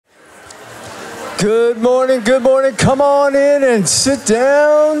Good morning, good morning. Come on in and sit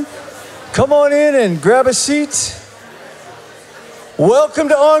down. Come on in and grab a seat. Welcome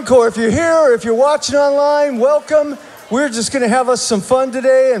to Encore. If you're here or if you're watching online, welcome. We're just going to have us some fun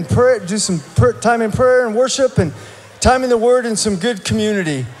today and pray, do some time in prayer and worship and time in the Word and some good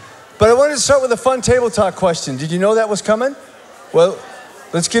community. But I wanted to start with a fun table talk question. Did you know that was coming? Well,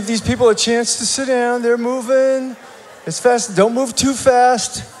 let's give these people a chance to sit down. They're moving as fast. Don't move too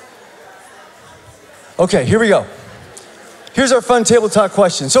fast. Okay, here we go. Here's our fun table talk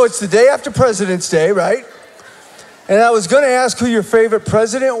question. So it's the day after President's Day, right? And I was going to ask who your favorite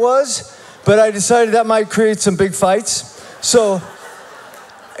president was, but I decided that might create some big fights. So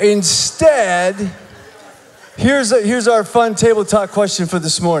instead, here's our fun table talk question for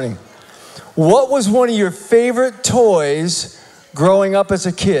this morning. What was one of your favorite toys growing up as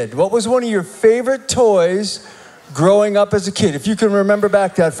a kid? What was one of your favorite toys growing up as a kid, if you can remember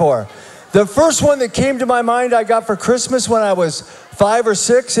back that far? The first one that came to my mind I got for Christmas when I was 5 or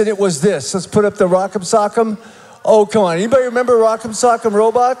 6, and it was this. Let's put up the Rock'em Sock'em. Oh, come on. Anybody remember Rock'em Sock'em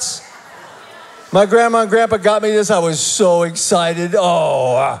robots? My grandma and grandpa got me this. I was so excited.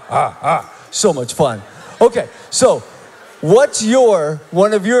 Oh, so much fun. Okay, so what's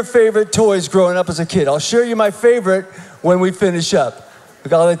one of your favorite toys growing up as a kid? I'll share you my favorite when we finish up.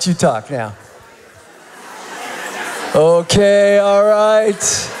 Look, I'll let you talk now. Okay, all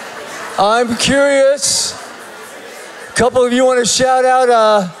right. I'm curious. A couple of you want to shout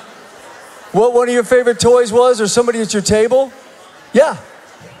out what one of your favorite toys was, or somebody at your table? Yeah.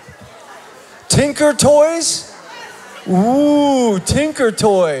 Tinker Toys? Ooh, Tinker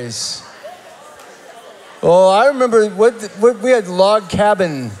Toys. Oh, I remember what we had log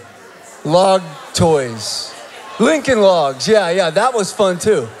toys. Lincoln Logs, yeah, that was fun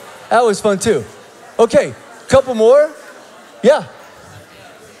too. Okay, couple more. Yeah.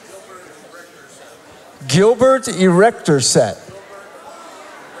 Gilbert Erector set.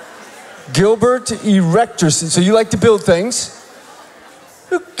 Gilbert Erector set. So you like to build things?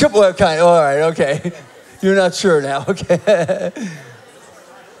 Couple of kind. All right, okay. You're not sure now, okay.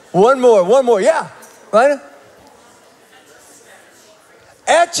 One more. Yeah. Right?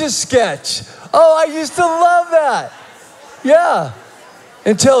 Etch-a-Sketch. Oh, I used to love that. Yeah.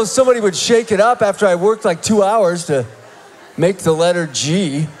 Until somebody would shake it up after I worked like 2 hours to make the letter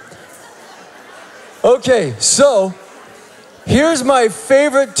G. Okay, so here's my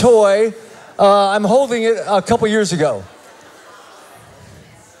favorite toy. I'm holding it a couple years ago.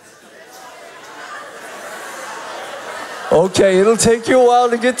 Okay, it'll take you a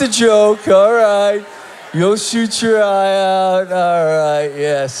while to get the joke. All right. You'll shoot your eye out. All right,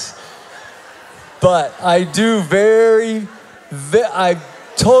 yes. But I I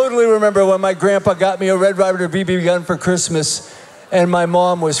totally remember when my grandpa got me a Red Ryder BB gun for Christmas, and my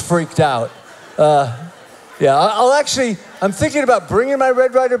mom was freaked out. I'm thinking about bringing my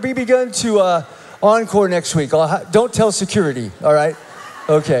Red Ryder BB gun to Encore next week. Don't tell security, all right?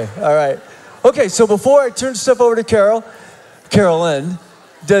 Okay, all right. Okay, so before I turn stuff over to Carolyn,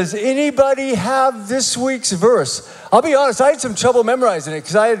 does anybody have this week's verse? I'll be honest, I had some trouble memorizing it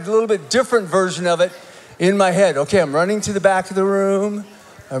because I had a little bit different version of it in my head. Okay, I'm running to the back of the room.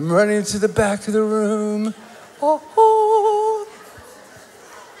 Oh.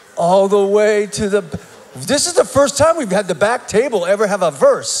 All the way to this is the first time we've had the back table ever have a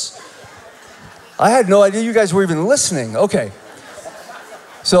verse. I had no idea you guys were even listening. Okay.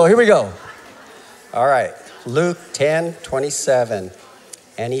 So here we go. All right. Luke 10:27.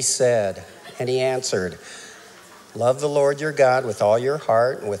 And he said, and he answered, love the Lord your God with all your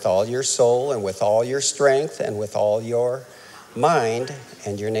heart and with all your soul and with all your strength and with all your mind,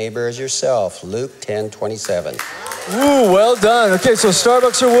 and your neighbor as yourself. Luke 10:27. Ooh, well done. Okay, so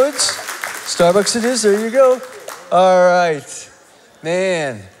Starbucks or Woods? Starbucks it is. There you go. All right.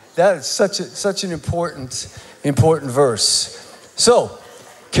 Man, that is such an important verse. So,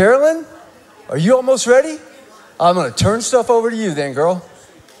 Carolyn, are you almost ready? I'm going to turn stuff over to you then, girl.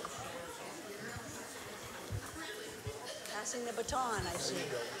 Passing the baton, I see.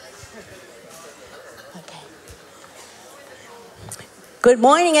 Okay. Good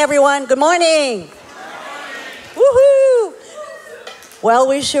morning, everyone. Good morning. Woohoo! Well,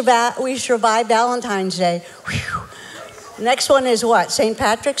 we survived Valentine's Day. Whew. Next one is what? St.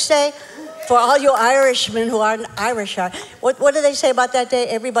 Patrick's Day? For all you Irishmen who aren't Irish, what do they say about that day?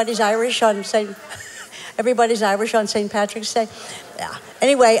 Everybody's Irish on St. Patrick's Day? Yeah.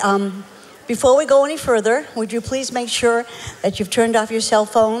 Anyway, before we go any further, would you please make sure that you've turned off your cell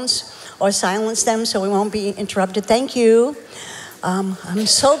phones or silenced them so we won't be interrupted? Thank you. I'm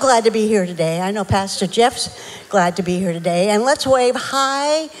so glad to be here today. I know Pastor Jeff's glad to be here today. And let's wave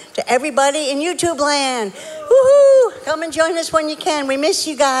hi to everybody in YouTube land. Woohoo! Come and join us when you can. We miss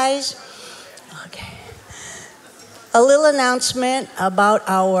you guys. Okay. A little announcement about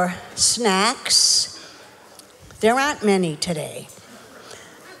our snacks. There aren't many today.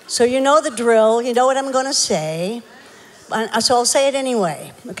 So you know the drill. You know what I'm going to say. So I'll say it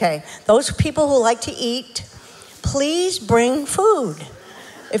anyway. Okay. Those people who like to eat, please bring food.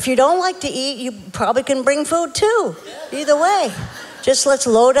 If you don't like to eat, you probably can bring food too. Either way. Just let's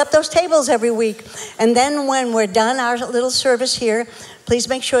load up those tables every week. And then when we're done our little service here, please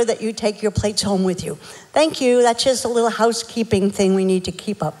make sure that you take your plates home with you. Thank you. That's just a little housekeeping thing we need to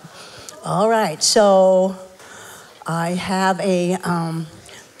keep up. All right. So I have a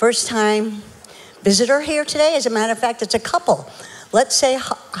first-time visitor here today. As a matter of fact, it's a couple. Let's say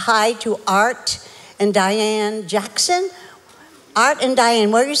hi to Art and Diane Jackson. Art and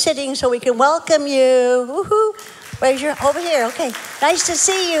Diane, where are you sitting so we can welcome you? Woohoo! Where's your, over here, okay. Nice to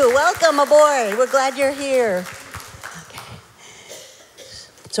see you. Welcome aboard. We're glad you're here. Okay.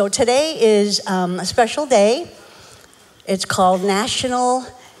 So today is a special day. It's called National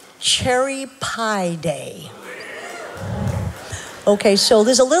Cherry Pie Day. Okay, so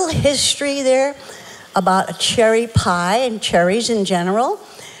there's a little history there about a cherry pie and cherries in general.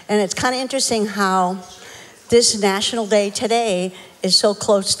 And it's kind of interesting how this National Day today is so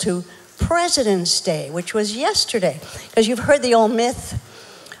close to President's Day, which was yesterday. Because you've heard the old myth,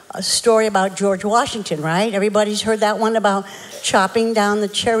 a story about George Washington, right? Everybody's heard that one about chopping down the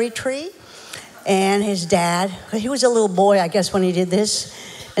cherry tree. And his dad, he was a little boy, I guess, when he did this.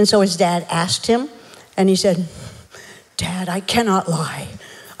 And so his dad asked him, and he said, "Dad, I cannot lie.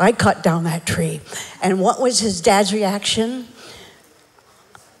 I cut down that tree." And what was his dad's reaction?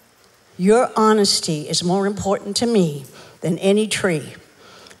 "Your honesty is more important to me than any tree."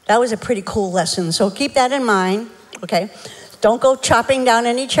 That was a pretty cool lesson. So keep that in mind, okay? Don't go chopping down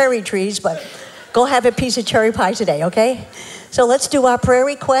any cherry trees, but go have a piece of cherry pie today, okay? So let's do our prayer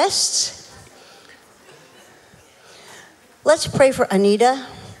requests. Let's pray for Anita.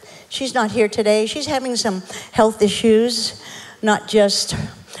 She's not here today. She's having some health issues, not just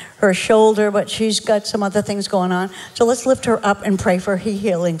her shoulder, but she's got some other things going on. So let's lift her up and pray for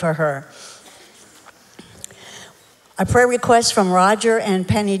healing for her. A prayer request from Roger and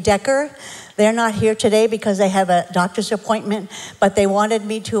Penny Decker. They're not here today because they have a doctor's appointment, but they wanted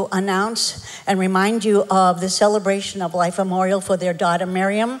me to announce and remind you of the celebration of Life Memorial for their daughter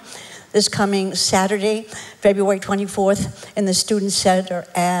Miriam this coming Saturday, February 24th, in the Student Center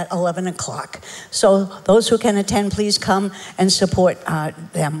at 11 o'clock. So those who can attend, please come and support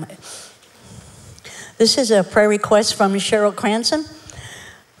them. This is a prayer request from Cheryl Cranston.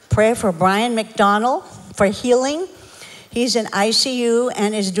 Prayer for Brian McDonald for healing. He's in ICU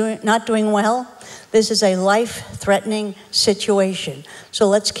and is not doing well. This is a life-threatening situation. So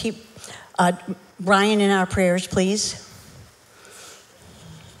let's keep Brian in our prayers, please.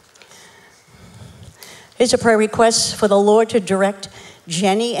 Here's a prayer request for the Lord to direct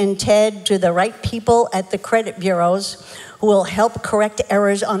Jenny and Ted to the right people at the credit bureaus who will help correct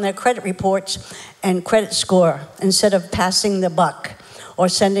errors on their credit reports and credit score instead of passing the buck or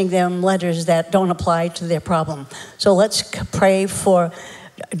sending them letters that don't apply to their problem. So let's pray for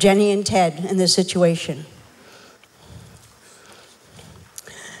Jenny and Ted in this situation.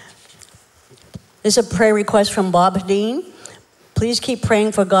 This is a prayer request from Bob Dean. Please keep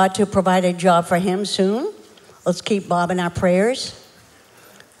praying for God to provide a job for him soon. Let's keep Bob in our prayers.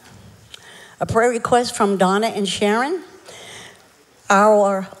 A prayer request from Donna and Sharon.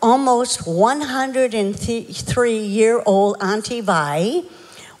 Our almost 103-year-old Auntie Vi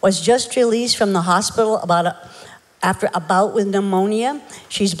was just released from the hospital after a bout with pneumonia.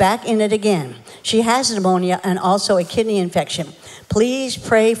 She's back in it again. She has pneumonia and also a kidney infection. Please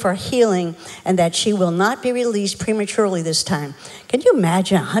pray for healing and that she will not be released prematurely this time. Can you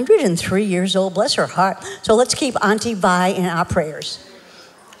imagine 103 years old? Bless her heart. So let's keep Auntie Vi in our prayers.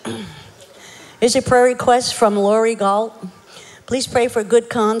 Here's a prayer request from Lori Galt. Please pray for good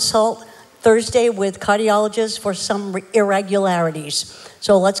consult Thursday with cardiologists for some irregularities.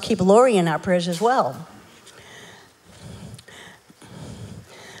 So let's keep Lori in our prayers as well.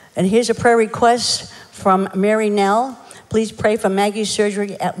 And here's a prayer request from Mary Nell. Please pray for Maggie's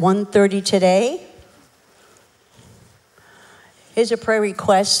surgery at 1:30 today. Here's a prayer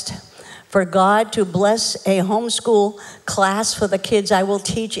request for God to bless a homeschool class for the kids I will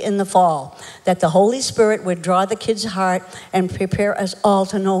teach in the fall, that the Holy Spirit would draw the kids' heart and prepare us all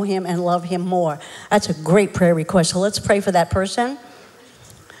to know him and love him more. That's a great prayer request, so let's pray for that person.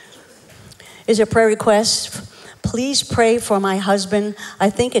 Here's a prayer request. please pray for my husband. I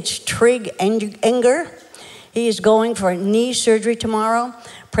think it's Trig Enger. He is going for knee surgery tomorrow.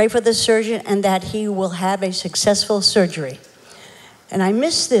 Pray for the surgeon and that he will have a successful surgery. And I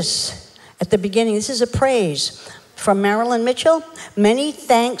missed this at the beginning. This is a praise from Marilyn Mitchell. Many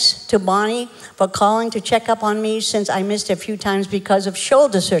thanks to Bonnie for calling to check up on me since I missed a few times because of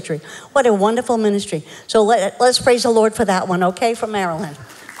shoulder surgery. What a wonderful ministry. So let's praise the Lord for that one, okay, from Marilyn.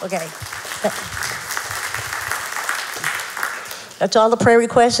 Okay. That's all the prayer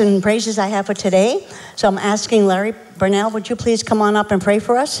requests and praises I have for today. So I'm asking Larry Burnell, would you please come on up and pray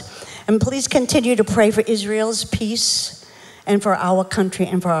for us? And please continue to pray for Israel's peace and for our country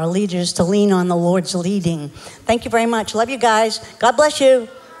and for our leaders to lean on the Lord's leading. Thank you very much. Love you guys. God bless you.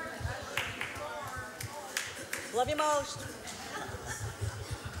 Love you most.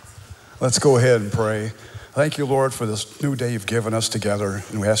 Let's go ahead and pray. Thank you, Lord, for this new day you've given us together.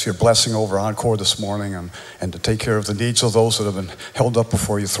 And we ask your blessing over Encore this morning and to take care of the needs of those that have been held up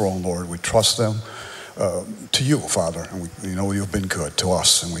before your throne, Lord. We trust them to you, Father. And we know you've been good to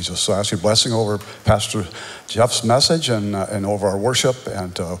us. And we just ask your blessing over Pastor Jeff's message and over our worship.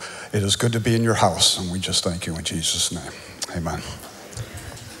 And it is good to be in your house. And we just thank you in Jesus' name. Amen.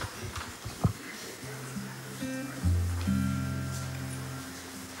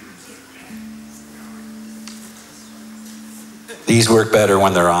 These work better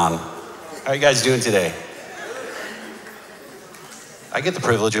when they're on. How are you guys doing today? I get the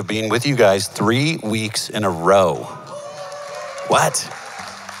privilege of being with you guys 3 weeks in a row. What?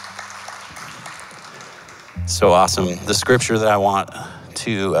 So awesome. The scripture that I want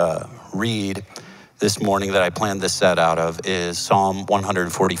to read this morning that I planned this set out of is Psalm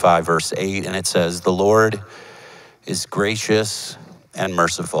 145, verse 8, and it says, "The Lord is gracious and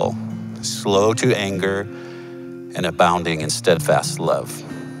merciful, slow to anger, and abounding in steadfast love."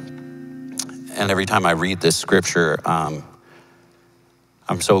 And every time I read this scripture, I'm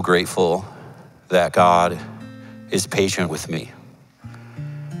so grateful that God is patient with me.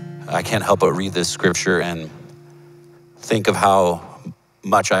 I can't help but read this scripture and think of how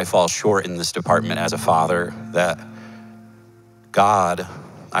much I fall short in this department as a father, that God,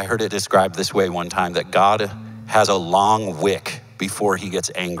 I heard it described this way one time, that God has a long wick before he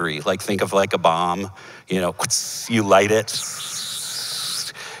gets angry. Like, think of like a bomb, you light it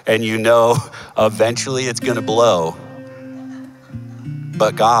and eventually it's gonna blow.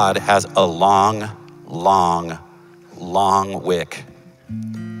 But God has a long, long, long wick.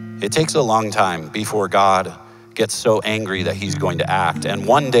 It takes a long time before God gets so angry that he's going to act. And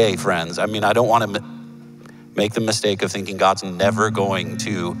one day, friends, I don't want to make the mistake of thinking God's never going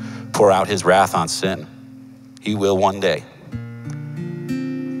to pour out his wrath on sin. He will one day.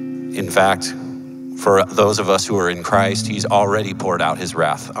 In fact, for those of us who are in Christ, he's already poured out his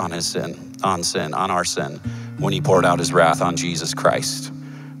wrath on our sin, when he poured out his wrath on Jesus Christ,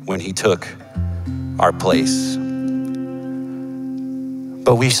 when he took our place.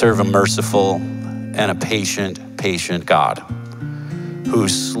 But we serve a merciful and a patient God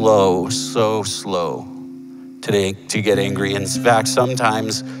who's slow, so slow today to get angry. In fact,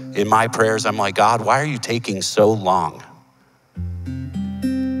 sometimes in my prayers, I'm like, God, why are you taking so long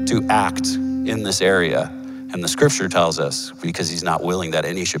to act in this area? And the scripture tells us, because he's not willing that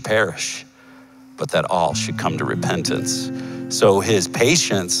any should perish, but that all should come to repentance. So his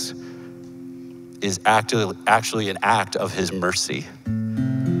patience is actually an act of his mercy.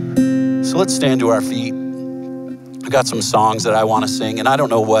 So let's stand to our feet. I've got some songs that I want to sing, and I don't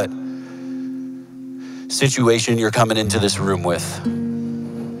know what situation you're coming into this room with.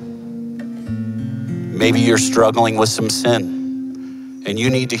 Maybe you're struggling with some sin, and you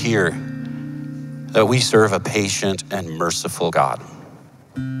need to hear that we serve a patient and merciful God.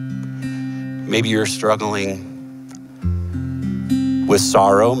 Maybe you're struggling with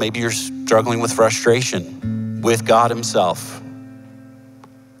sorrow. Maybe you're struggling with frustration with God himself.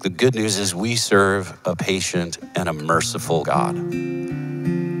 The good news is we serve a patient and a merciful God.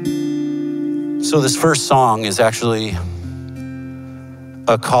 So this first song is actually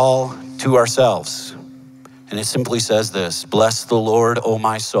a call to ourselves. And it simply says this: "Bless the Lord, O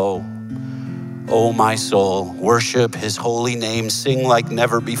my soul. O my soul, worship his holy name. Sing like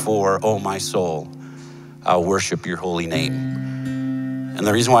never before, O my soul. I'll worship your holy name." And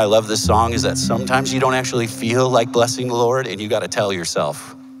the reason why I love this song is that sometimes you don't actually feel like blessing the Lord, and you got to tell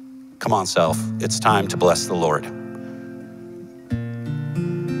yourself, come on, self, it's time to bless the Lord.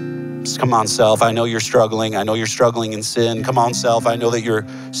 Just come on, self, I know you're struggling. I know you're struggling in sin. Come on, self, I know that you're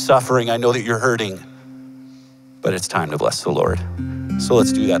suffering. I know that you're hurting. But it's time to bless the Lord. So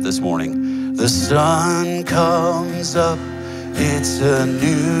let's do that this morning. The sun comes up, it's a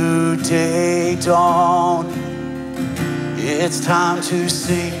new day dawn. It's time to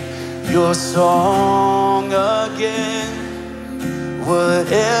sing your song again.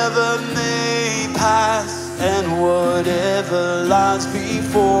 Whatever may pass and whatever lies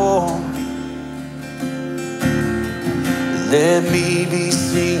before, let me be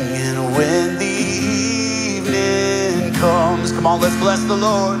singing when the evening comes. Come on, let's bless the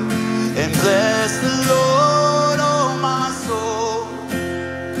Lord. And bless the Lord, oh my soul,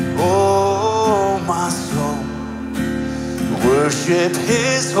 oh my soul. Worship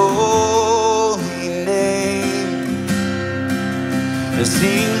his holy name.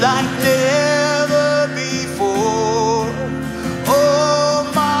 Sing like never before. Oh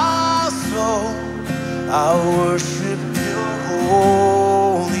my soul, I worship your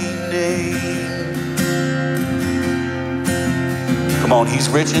holy name. Come on, he's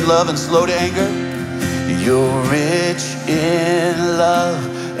rich in love and slow to anger. You're rich in love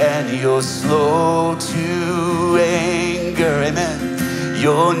and you're slow to anger. Amen.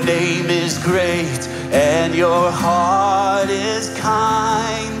 Your name is great and your heart is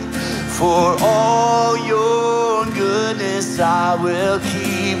kind. For all your goodness I will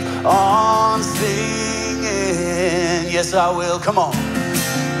keep on singing. Yes, I will. Come on.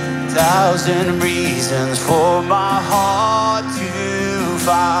 1,000 reasons for my heart to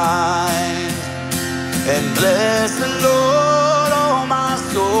find. And bless the Lord, oh my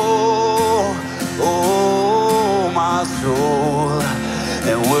soul, oh my soul.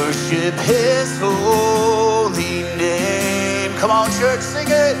 And worship his holy name. Come on, church, sing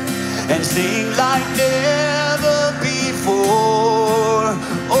it. And sing like never before.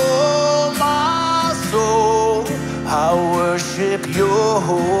 Oh, my soul, I worship your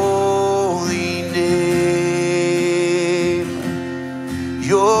holy name.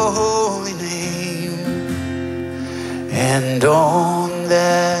 Your holy name. And on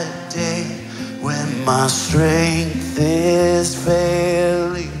that day when my strength is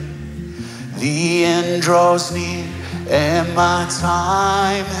failing, the end draws near and my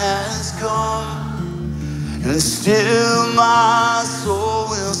time has come, and still my soul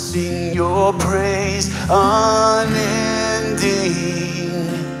will sing your praise unending.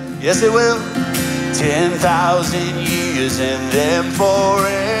 Yes, it will. 10,000 years and then forevermore,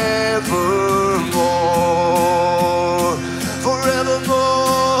 forevermore.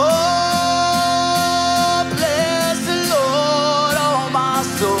 Bless the Lord, oh my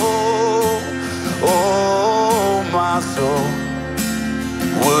soul, oh my soul.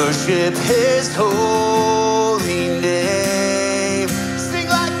 Worship his holy name. Sing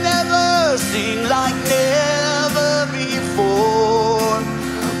like never before.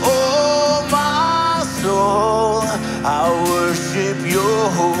 Oh my soul, I worship your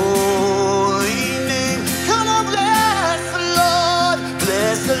holy name. Come on, bless the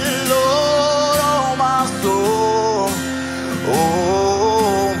Lord, oh my soul,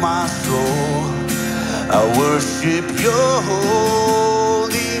 oh my soul. I worship your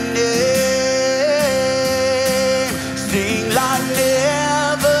holy name. Sing like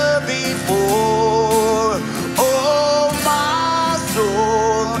never before. Oh my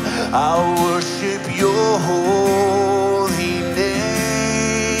soul, I worship your holy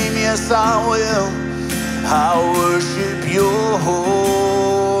name. Yes, I will. I worship your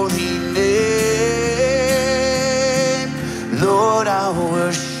holy name. Lord, I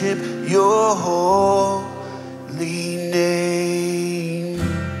worship your holy name.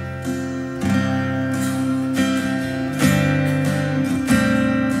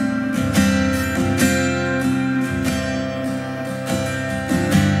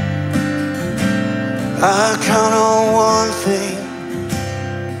 I count on one thing.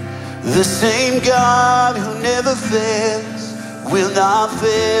 The same God who never fails will not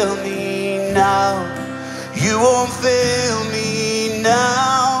fail me now. You won't fail me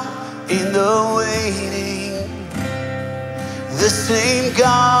now in the waiting. The same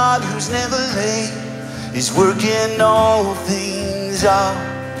God who's never late is working all things out.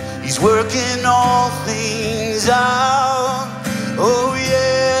 He's working all things out. Oh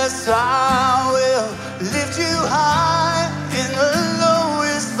yes, I will lift you high in the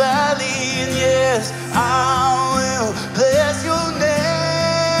lowest valley. And yes, I will bless your name.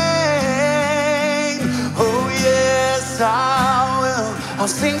 Oh yes, I will. I'll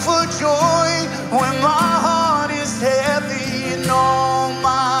sing for joy when my heart is heavy in all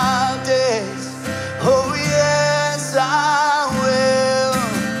my days. Oh yes, I will.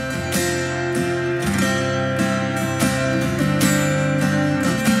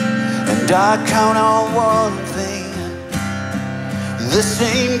 And I count on one thing. The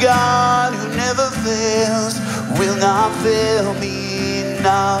same God who never fails will not fail me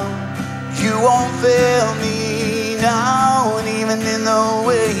now. You won't fail me now and even in the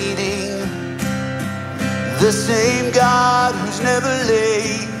waiting. The same God who's never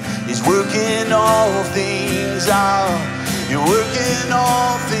late is working all things out. You're working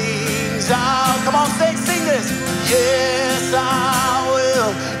all things out. Come on, sing this. Yes, I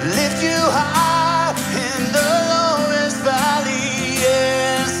will lift you high in the lowest valley.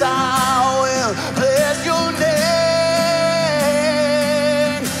 Yes, I will bless your name.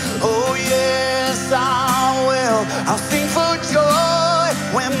 Oh, yes, I will. I'll sing for joy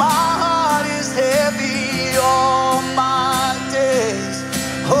when my heart is heavy all my days.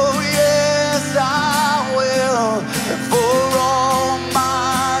 Oh, yes, I will. For all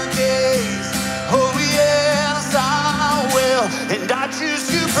my days. Oh, yes, I will. And I choose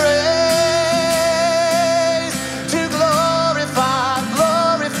to praise, to glorify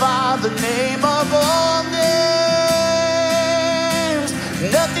the name of all names.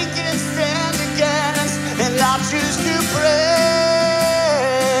 Nothing can stand against, and I choose to praise,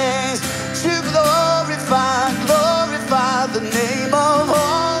 to glorify the name of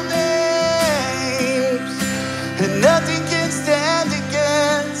all names. And nothing can stand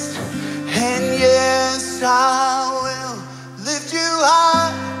against, and yes, I will lift you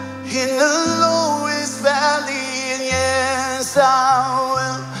high in the lowest valley, and yes, I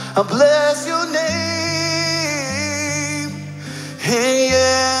will. I'll bless your name, and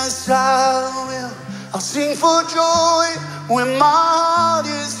yes, I will. I'll sing for joy when my heart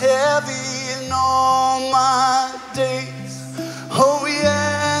is heavy in all my days. Oh,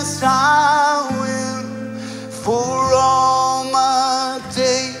 yes, I will, for all my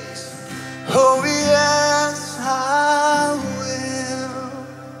days. Oh, yes, I will.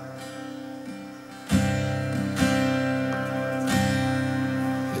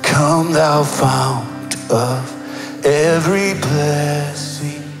 Come, thou fount of every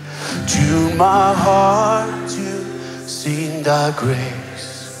blessing, tune my heart to sing thy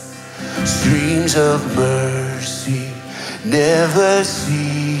grace. Streams of mercy never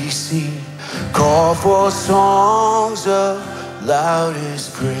ceasing, call for songs of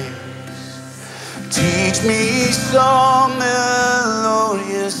loudest praise. Teach me some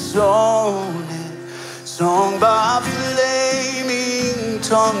melodious sonnet, sung by flaming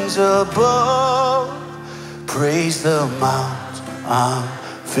tongues above. Praise the mount I'm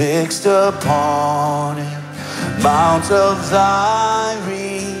fixed upon it, mount of thy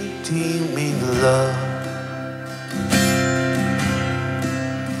redeeming love.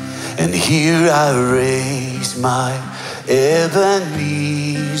 And here I raise my Ebenezer,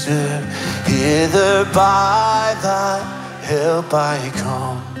 hither by thy help I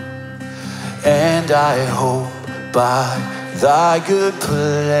come, and I hope by thy good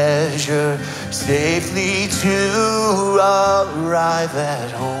pleasure safely to arrive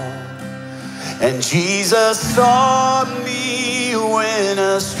at home. And Jesus saw me when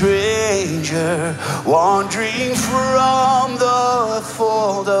a stranger, wandering from the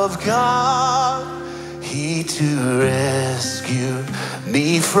fold of God. He to rescue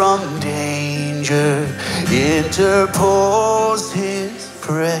me from danger interposed his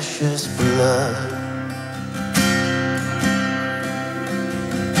precious blood.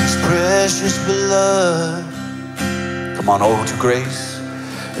 His precious blood. Come on, oh to grace,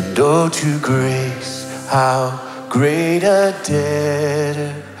 and oh to grace, how great a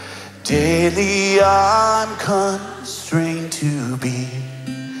debtor daily I'm constrained to be.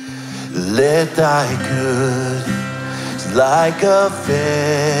 Let thy goodness like a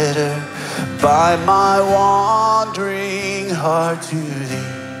fetter bind my wandering heart to thee.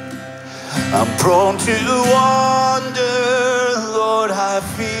 I'm prone to wander, Lord, I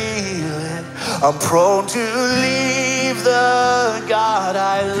feel it. I'm prone to leave the God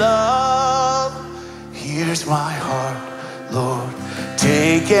I love. Here's my heart, Lord,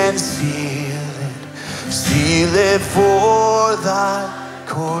 take and seal it for thy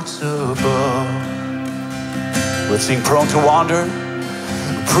courts above. Let's sing prone to wander.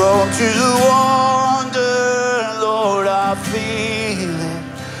 Prone to wander, Lord, I feel it.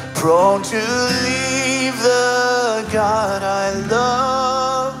 Prone to leave the God I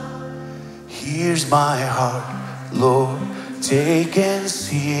love. Here's my heart, Lord, take and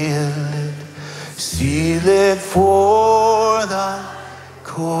seal it for thy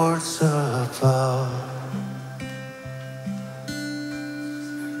courts above.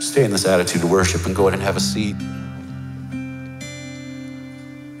 Stay in this attitude of worship and go ahead and have a seat.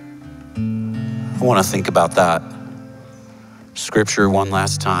 I want to think about that scripture one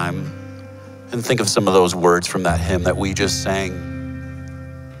last time and think of some of those words from that hymn that we just sang.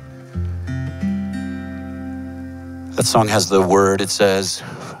 That song has the word, it says,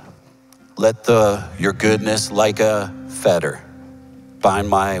 Let your goodness like a fetter bind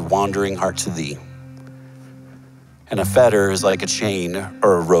my wandering heart to thee. And a fetter is like a chain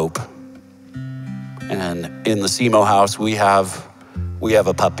or a rope. And in the SEMO house, we have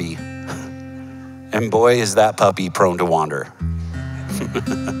a puppy. And boy, is that puppy prone to wander.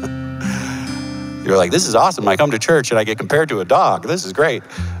 You're like, this is awesome. I come to church and I get compared to a dog. This is great.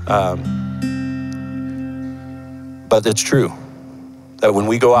 But it's true that when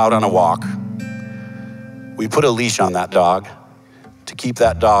we go out on a walk, we put a leash on that dog to keep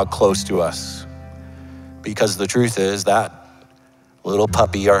that dog close to us. Because the truth is that little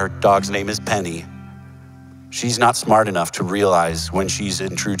puppy, our dog's name is Penny, she's not smart enough to realize when she's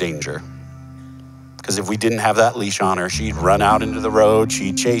in true danger. Because if we didn't have that leash on her, she'd run out into the road,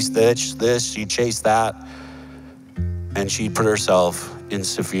 she'd chase this, she'd chase that, and she'd put herself in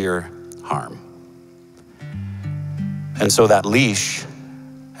severe harm. And so that leash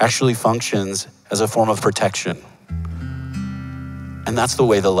actually functions as a form of protection. And that's the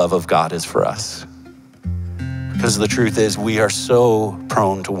way the love of God is for us. Because the truth is, we are so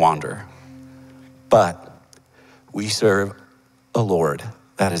prone to wander. But we serve a Lord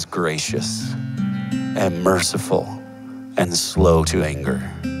that is gracious and merciful and slow to anger.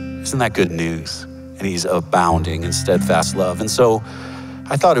 Isn't that good news? And he's abounding in steadfast love. And so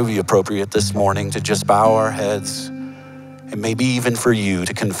I thought it would be appropriate this morning to just bow our heads and maybe even for you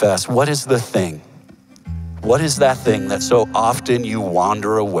to confess, what is the thing? What is that thing that so often you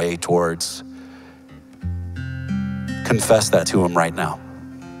wander away towards? Confess that to him right now.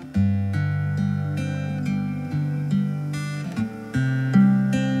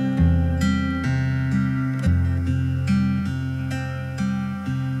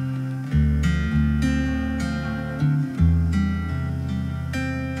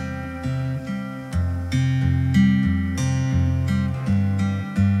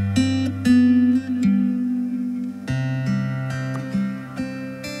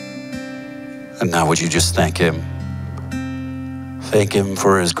 And now would you just thank him? Thank him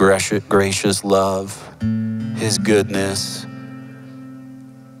for his gracious love, his goodness,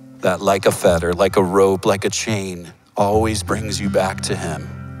 that like a fetter, like a rope, like a chain, always brings you back to him.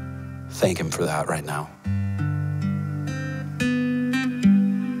 Thank him for that right now.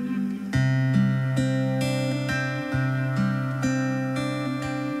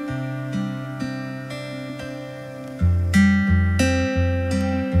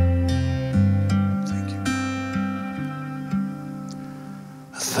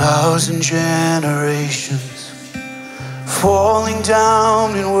 Thousand generations falling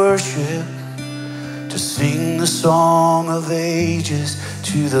down in worship to sing the song of ages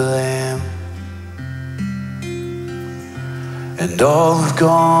to the Lamb. And all who've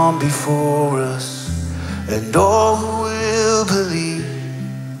gone before us and all who will believe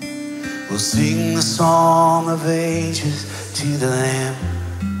will sing the song of ages to the Lamb.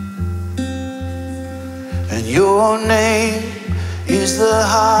 And your name is the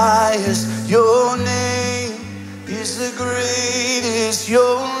highest, your name is the greatest,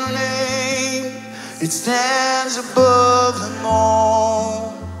 your name, it stands above them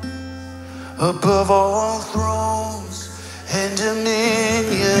all thrones and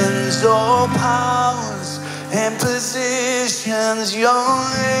dominions, all powers and positions, your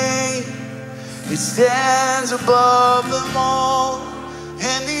name, it stands above them all,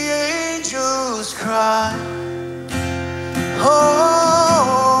 and the angels cry, holy,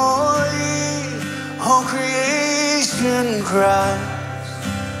 all creation cries,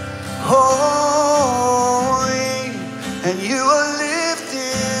 holy, and you are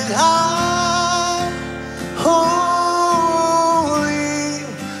lifted high, holy,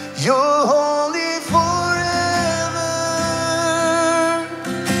 you're holy forever.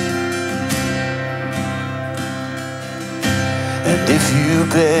 And if you've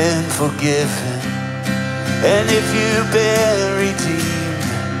been forgiven, and if you've been redeemed,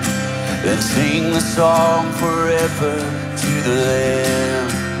 then sing the song forever to the Lamb.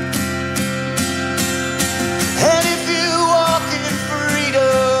 And if you walk in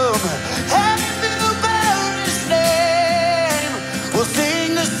freedom, and if you bear his name, we'll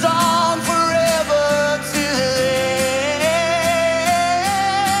sing the song forever to the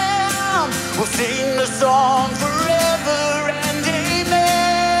Lamb. We'll sing the song forever and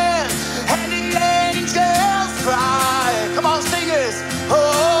amen. And the angels cry. Come on, sing this.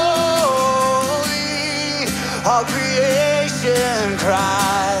 Holy, all creation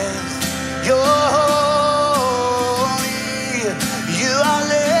cries. You're holy, you are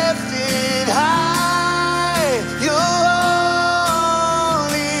lifted high. You're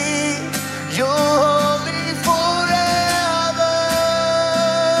holy forever.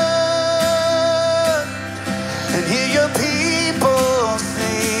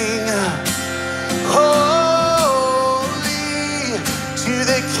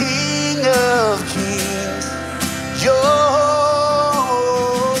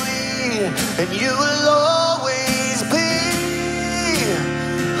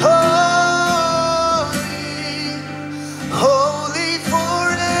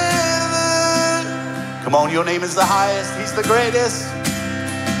 Come on, your name is the highest. He's the greatest.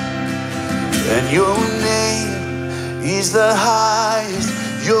 And your name is the highest.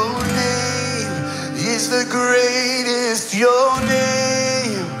 Your name is the greatest. Your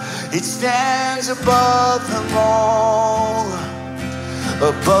name, it stands above them all.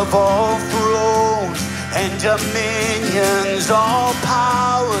 Above all thrones and dominions, all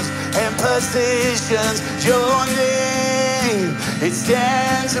powers and positions. Your name, it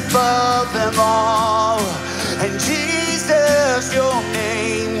stands above them all. And Jesus, your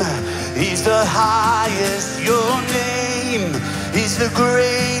name, He's the highest. Your name is the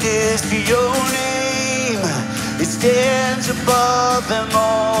greatest. Your name, it stands above them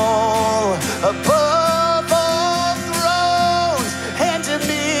all. Above all thrones and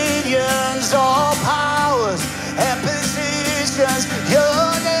dominions, all powers and positions.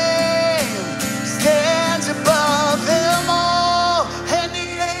 Your name stands above them all. And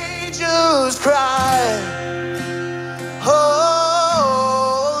the angels cry, holy.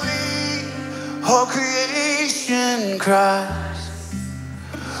 All creation cries,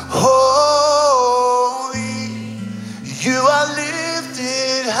 holy. You are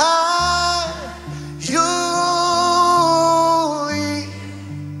lifted high. Holy,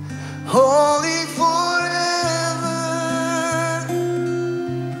 holy forever.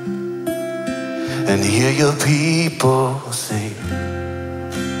 And hear your people sing,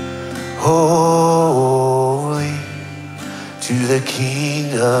 holy to the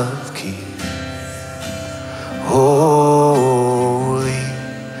King of Kings. Holy,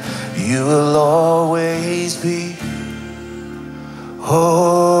 you will always be.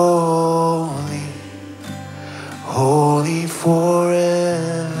 Holy, holy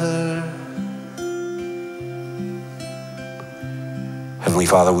forever. Heavenly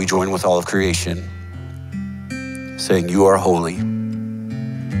Father, we join with all of creation, saying you are holy.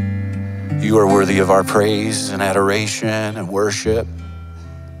 You are worthy of our praise and adoration and worship.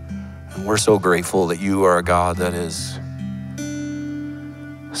 And we're so grateful that you are a God that is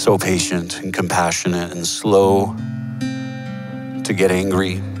so patient and compassionate and slow to get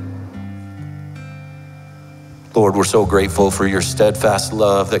angry. Lord, we're so grateful for your steadfast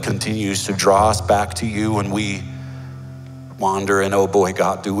love that continues to draw us back to you when we wander, and oh boy,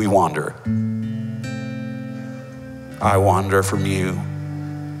 God, do we wander. I wander from you,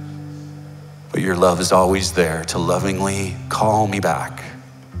 but your love is always there to lovingly call me back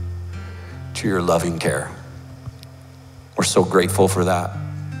to your loving care. We're so grateful for that.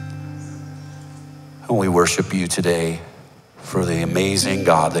 And we worship you today for the amazing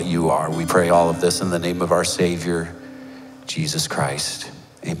God that you are. We pray all of this in the name of our Savior, Jesus Christ.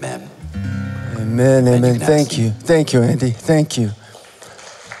 Amen. Amen, amen. Thank you. Thank you, Andy. Thank you.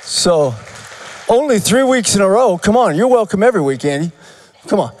 So, only 3 weeks in a row. Come on, you're welcome every week, Andy.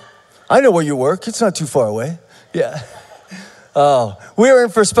 Come on. I know where you work. It's not too far away. Yeah. Oh, we are in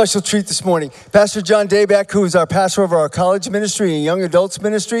for a special treat this morning. Pastor John Dabeck, who is our pastor of our college ministry and young adults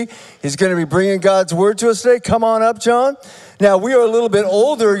ministry, is going to be bringing God's word to us today. Come on up, John. Now, we are a little bit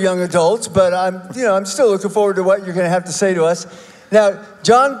older young adults, but I'm still looking forward to what you're going to have to say to us. Now,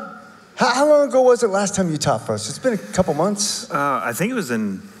 John, how long ago was it last time you taught for us? It's been a couple months. I think it was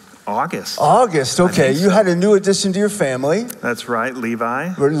in August. August, okay. You had a new addition to your family. That's right,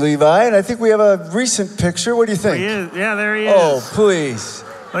 Levi. Levi, and I think we have a recent picture. What do you think? He is. Yeah, there he is. Oh, please.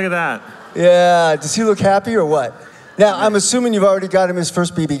 Look at that. Yeah, does he look happy or what? Now, I'm assuming you've already got him his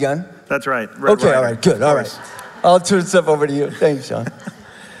first BB gun. That's right. Okay, all right, good, all right. I'll turn stuff over to you. Thanks, Sean.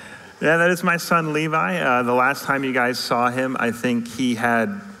 Yeah, that is my son, Levi. The last time you guys saw him, I think he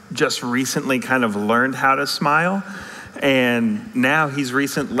had just recently kind of learned how to smile. And now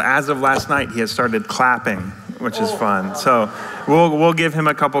as of last night, he has started clapping, which is fun. So we'll give him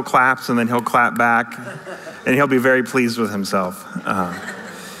a couple claps and then he'll clap back and he'll be very pleased with himself.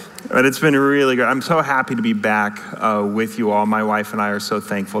 But it's been really good. I'm so happy to be back with you all. My wife and I are so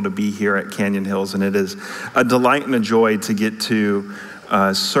thankful to be here at Canyon Hills, and it is a delight and a joy to get to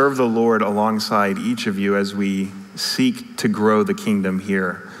serve the Lord alongside each of you as we seek to grow the kingdom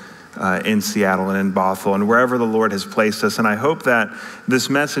here in Seattle and in Bothell and wherever the Lord has placed us. And I hope that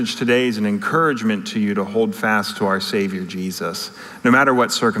this message today is an encouragement to you to hold fast to our Savior Jesus, no matter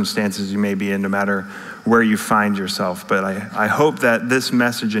what circumstances you may be in, no matter where you find yourself. But I hope that this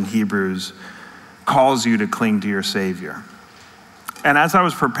message in Hebrews calls you to cling to your Savior. And as I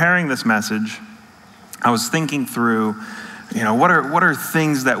was preparing this message, I was thinking through, what are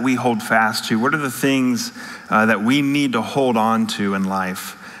things that we hold fast to? What are the things that we need to hold on to in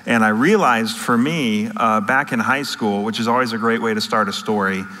life? And I realized for me, back in high school, which is always a great way to start a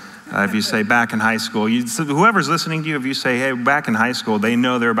story, if you say back in high school, whoever's listening to you, if you say, hey, back in high school, they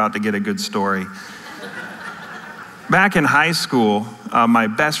know they're about to get a good story. Back in high school, my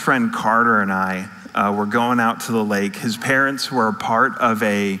best friend Carter and I were going out to the lake. His parents were a part of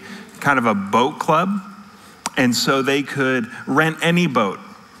a kind of a boat club, and so they could rent any boat.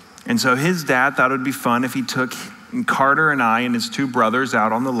 And so his dad thought it would be fun if he took Carter and I and his two brothers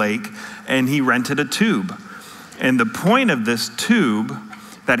out on the lake, and he rented a tube. And the point of this tube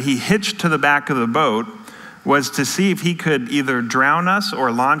that he hitched to the back of the boat was to see if he could either drown us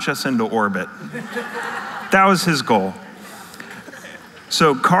or launch us into orbit. That was his goal.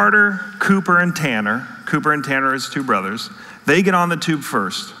 So Carter, Cooper, and Tanner are his two brothers, they get on the tube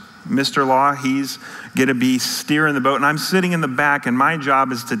first. Mr. Law, he's gonna be steering the boat, and I'm sitting in the back, and my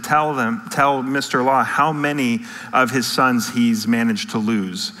job is to tell Mr. Law how many of his sons he's managed to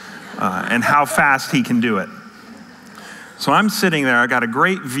lose and how fast he can do it. So I'm sitting there, I got a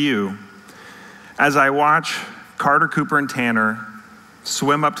great view as I watch Carter, Cooper, and Tanner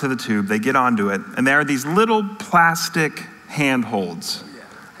swim up to the tube. They get onto it, and there are these little plastic handholds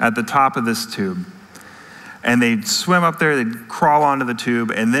at the top of this tube. And they'd swim up there, they'd crawl onto the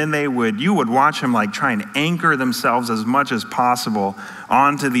tube, and then you would watch them like try and anchor themselves as much as possible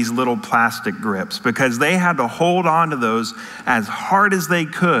onto these little plastic grips, because they had to hold on to those as hard as they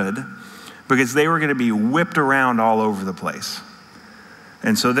could, because they were gonna be whipped around all over the place.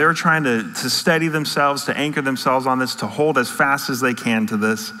 And so they're trying to steady themselves, to anchor themselves on this, to hold as fast as they can to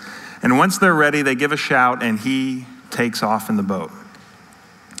this. And once they're ready, they give a shout, and he takes off in the boat.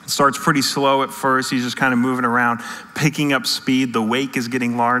 It starts pretty slow at first. He's just kind of moving around, picking up speed. The wake is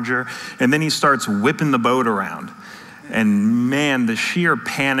getting larger. And then he starts whipping the boat around. And man, the sheer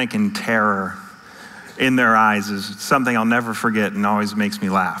panic and terror in their eyes is something I'll never forget, and always makes me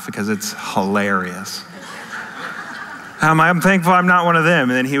laugh because it's hilarious. I'm thankful I'm not one of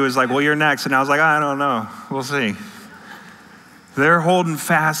them. And then he was like, well, you're next. And I was like, I don't know. We'll see. They're holding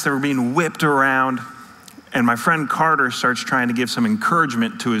fast. They're being whipped around. And my friend Carter starts trying to give some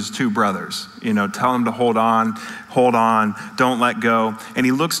encouragement to his two brothers. Tell them to hold on, don't let go. And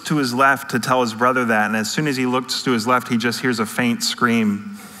he looks to his left to tell his brother that. And as soon as he looks to his left, he just hears a faint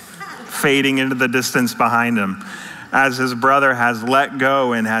scream fading into the distance behind him as his brother has let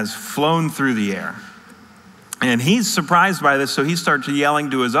go and has flown through the air. And he's surprised by this, so he starts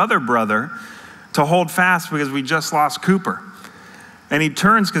yelling to his other brother to hold fast because we just lost Cooper. And he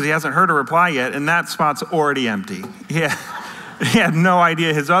turns because he hasn't heard a reply yet, and that spot's already empty. He had no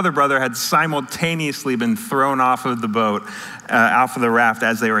idea his other brother had simultaneously been thrown off of the boat, off of the raft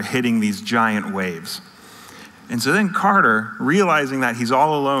as they were hitting these giant waves. And so then Carter, realizing that he's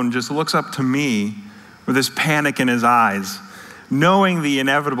all alone, just looks up to me with this panic in his eyes, knowing the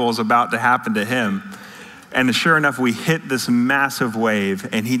inevitable is about to happen to him. And sure enough, we hit this massive wave,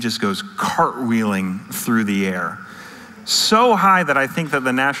 and he just goes cartwheeling through the air. So high that I think that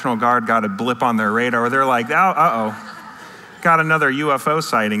the National Guard got a blip on their radar. They're like, got another UFO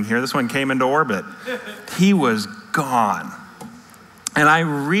sighting here. This one came into orbit. He was gone. And I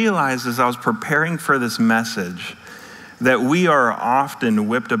realized as I was preparing for this message that we are often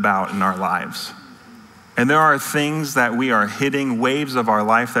whipped about in our lives. And there are things that we are hitting, waves of our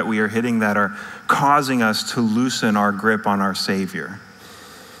life that we are hitting that are causing us to loosen our grip on our Savior.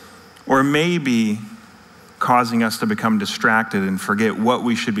 Or maybe causing us to become distracted and forget what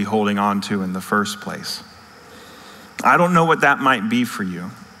we should be holding on to in the first place. I don't know what that might be for you.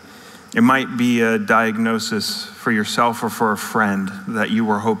 It might be a diagnosis for yourself or for a friend that you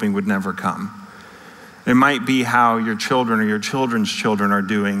were hoping would never come. It might be how your children or your children's children are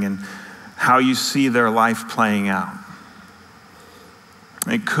doing and how you see their life playing out.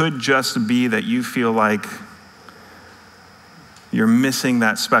 It could just be that you feel like you're missing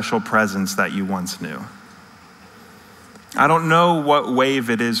that special presence that you once knew. I don't know what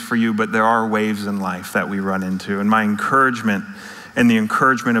wave it is for you, but there are waves in life that we run into. And my encouragement and the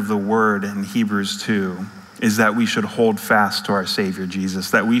encouragement of the word in Hebrews 2 is that we should hold fast to our Savior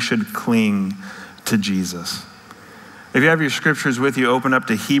Jesus, that we should cling to Jesus. If you have your scriptures with you, open up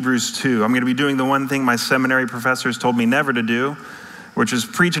to Hebrews 2. I'm going to be doing the one thing my seminary professors told me never to do, which is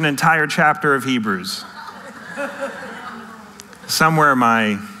preach an entire chapter of Hebrews. Somewhere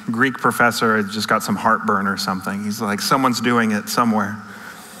my Greek professor had just got some heartburn or something. He's like, someone's doing it somewhere.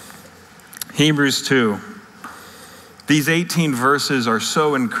 Hebrews 2. These 18 verses are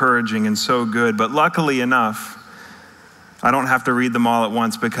so encouraging and so good, but luckily enough, I don't have to read them all at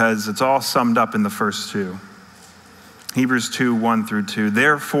once because it's all summed up in the first two. Hebrews 2, 1 through 2.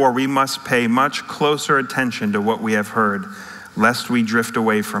 Therefore, we must pay much closer attention to what we have heard, lest we drift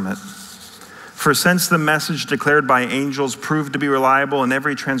away from it. For since the message declared by angels proved to be reliable, and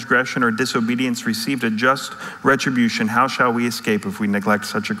every transgression or disobedience received a just retribution, how shall we escape if we neglect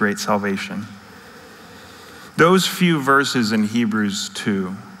such a great salvation? Those few verses in Hebrews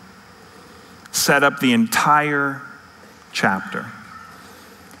 2 set up the entire chapter,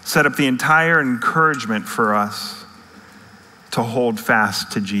 set up the entire encouragement for us to hold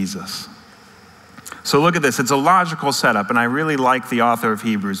fast to Jesus. So look at this. It's a logical setup, and I really like the author of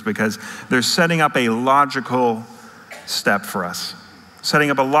Hebrews because they're setting up a logical step for us, setting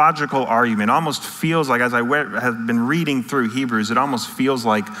up a logical argument. It almost feels like, as I have been reading through Hebrews, it almost feels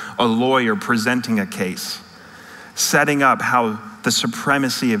like a lawyer presenting a case, setting up how the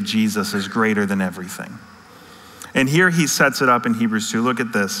supremacy of Jesus is greater than everything. And here he sets it up in Hebrews 2. Look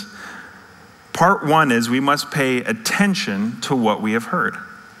at this. Part 1 is we must pay attention to what we have heard.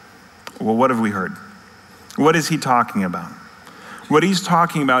 Well, what have we heard? What is he talking about? What he's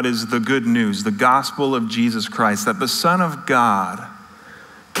talking about is the good news, the gospel of Jesus Christ, that the Son of God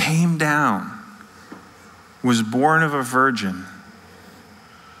came down, was born of a virgin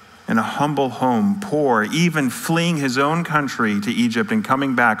in a humble home, poor, even fleeing his own country to Egypt and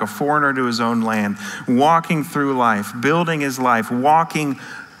coming back, a foreigner to his own land, walking through life, building his life, walking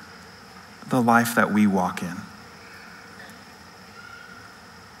the life that we walk in.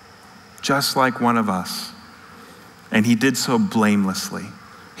 Just like one of us. And he did so blamelessly.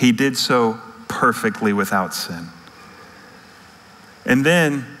 He did so perfectly without sin. And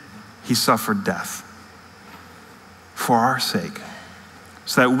then he suffered death for our sake,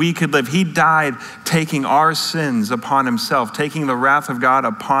 so that we could live. He died taking our sins upon himself, taking the wrath of God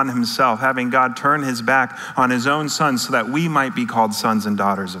upon himself, having God turn his back on his own son so that we might be called sons and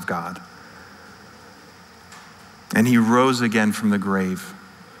daughters of God. And he rose again from the grave,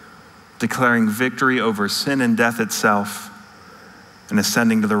 declaring victory over sin and death itself, and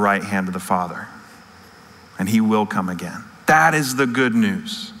ascending to the right hand of the Father. And he will come again. That is the good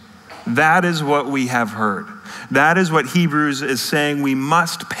news. That is what we have heard. That is what Hebrews is saying we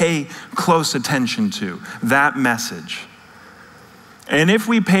must pay close attention to, that message. And if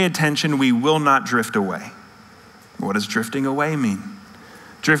we pay attention, we will not drift away. What does drifting away mean?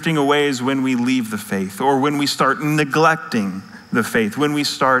 Drifting away is when we leave the faith, or when we start neglecting the faith, when we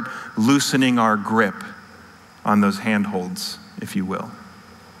start loosening our grip on those handholds, if you will.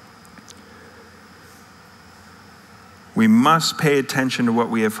 We must pay attention to what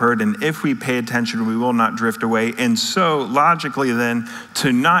we have heard, and if we pay attention, we will not drift away. And so, logically then,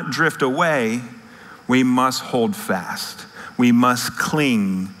 to not drift away, we must hold fast. We must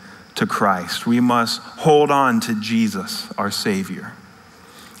cling to Christ. We must hold on to Jesus, our Savior.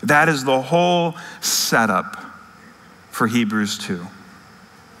 That is the whole setup for Hebrews 2.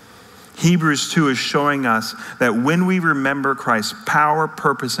 Hebrews 2 is showing us that when we remember Christ's power,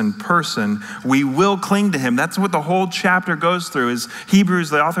 purpose, and person, we will cling to him. That's what the whole chapter goes through. Is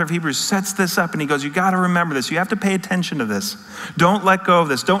Hebrews, the author of Hebrews, sets this up and he goes, you got to remember this. You have to pay attention to this. Don't let go of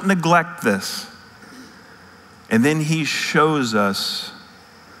this. Don't neglect this. And then he shows us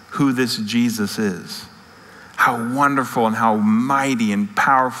who this Jesus is, how wonderful and how mighty and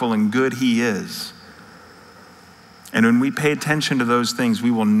powerful and good he is. And when we pay attention to those things, we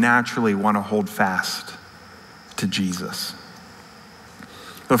will naturally want to hold fast to Jesus.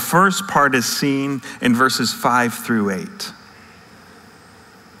 The first part is seen in verses 5 through 8.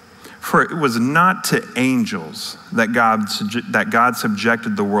 For it was not to angels that God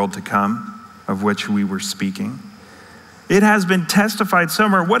subjected the world to come, of which we were speaking. It has been testified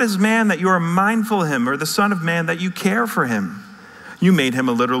somewhere, what is man that you are mindful of him, or the son of man that you care for him? You made him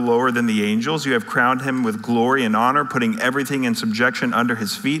a little lower than the angels. You have crowned him with glory and honor, putting everything in subjection under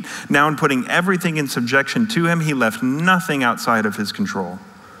his feet. Now in putting everything in subjection to him, he left nothing outside of his control.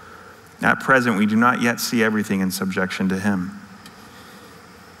 At present, we do not yet see everything in subjection to him.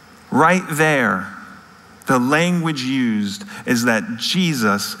 Right there, the language used is that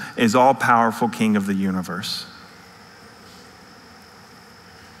Jesus is all-powerful King of the universe.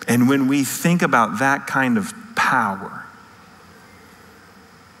 And when we think about that kind of power,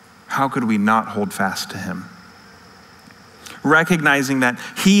 how could we not hold fast to him? Recognizing that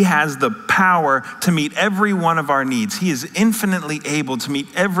he has the power to meet every one of our needs. He is infinitely able to meet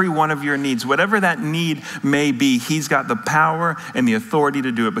every one of your needs. Whatever that need may be, he's got the power and the authority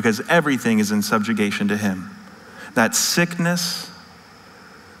to do it because everything is in subjugation to him. That sickness,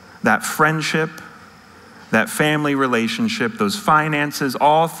 that friendship, that family relationship, those finances,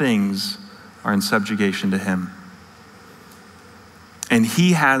 all things are in subjugation to him. And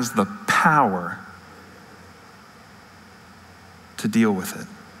he has the power to deal with it.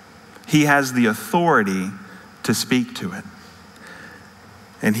 He has the authority to speak to it.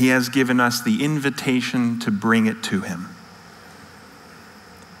 And he has given us the invitation to bring it to him.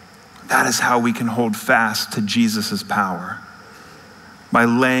 That is how we can hold fast to Jesus' power. by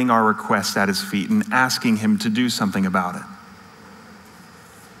laying our request at his feet and asking him to do something about it.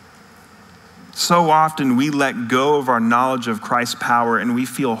 So often we let go of our knowledge of Christ's power and we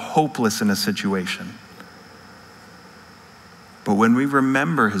feel hopeless in a situation. But when we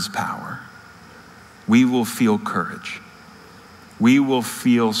remember his power, we will feel courage. We will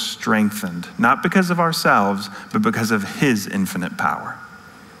feel strengthened, not because of ourselves, but because of his infinite power.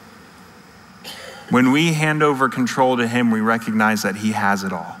 When we hand over control to him, we recognize that he has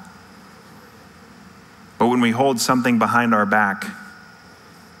it all. But when we hold something behind our back,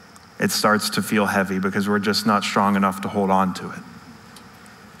 it starts to feel heavy because we're just not strong enough to hold on to it.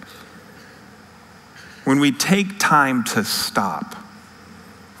 When we take time to stop,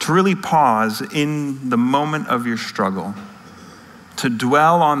 to really pause in the moment of your struggle, to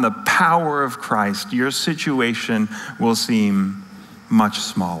dwell on the power of Christ, your situation will seem much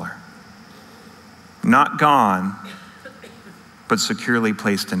smaller. Not gone, but securely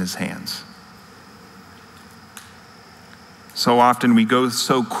placed in his hands. So often we go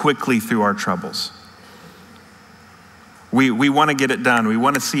so quickly through our troubles. We want to get it done. We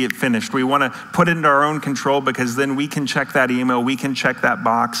want to see it finished. We want to put it into our own control because then we can check that email. We can check that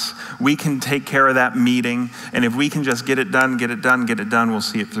box. We can take care of that meeting. And if we can just get it done, we'll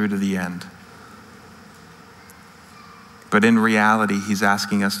see it through to the end. But in reality, he's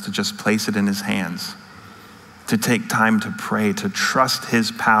asking us to just place it in his hands, to take time to pray, to trust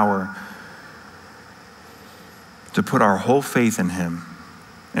his power, to put our whole faith in him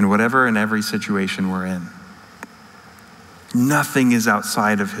in whatever and every situation we're in. Nothing is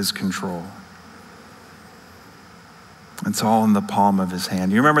outside of his control. It's all in the palm of his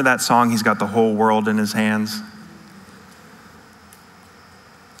hand. You remember that song, He's Got the Whole World in His Hands?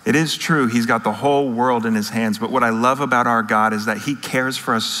 It is true, he's got the whole world in his hands, but what I love about our God is that he cares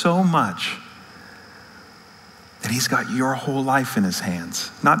for us so much that he's got your whole life in his hands.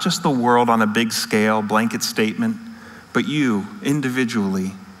 Not just the world on a big scale, blanket statement, but you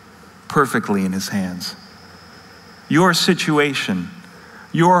individually, perfectly in his hands. Your situation,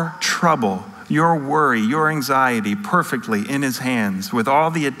 your trouble, your worry, your anxiety, perfectly in his hands with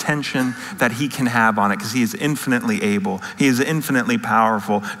all the attention that he can have on it because he is infinitely able. He is infinitely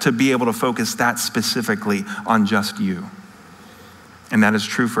powerful to be able to focus that specifically on just you. And that is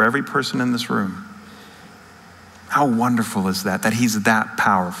true for every person in this room. How wonderful is that he's that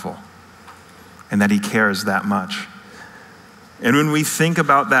powerful and that he cares that much. And when we think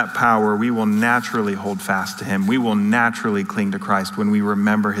about that power, we will naturally hold fast to him. We will naturally cling to Christ when we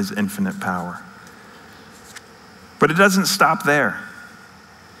remember his infinite power. But it doesn't stop there.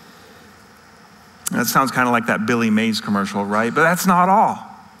 That sounds kind of like that Billy Mays commercial, right? But that's not all.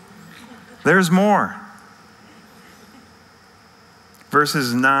 There's more.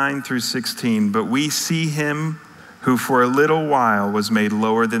 Verses 9 through 16, but we see him who for a little while was made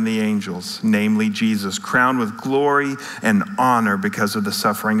lower than the angels, namely Jesus, crowned with glory and honor because of the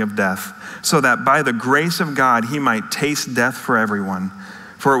suffering of death, so that by the grace of God he might taste death for everyone.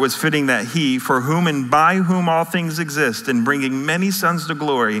 For it was fitting that he, for whom and by whom all things exist, in bringing many sons to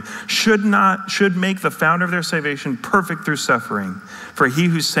glory, should make the founder of their salvation perfect through suffering. For he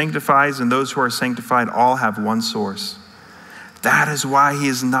who sanctifies and those who are sanctified all have one source. That is why he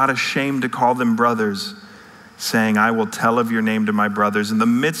is not ashamed to call them brothers, saying, I will tell of your name to my brothers. In the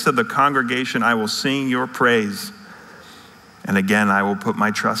midst of the congregation, I will sing your praise. And again, I will put my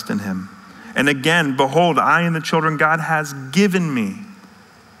trust in him. And again, behold, I and the children God has given me.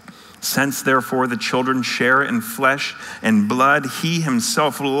 Since therefore the children share in flesh and blood, he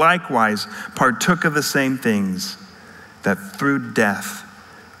himself likewise partook of the same things, that through death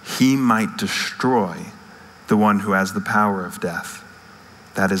he might destroy the one who has the power of death,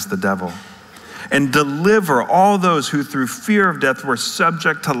 that is the devil, and deliver all those who through fear of death were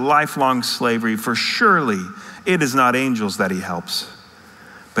subject to lifelong slavery. For surely it is not angels that he helps,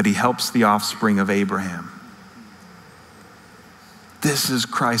 but he helps the offspring of Abraham. This is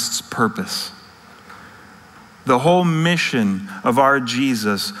Christ's purpose. The whole mission of our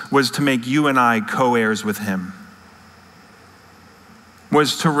Jesus was to make you and I co-heirs with him,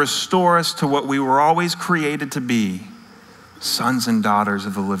 was to restore us to what we were always created to be, sons and daughters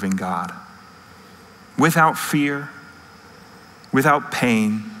of the living God. Without fear, without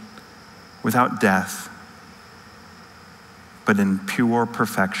pain, without death, but in pure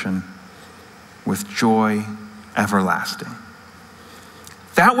perfection, with joy everlasting.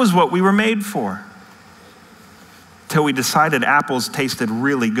 That was what we were made for, till we decided apples tasted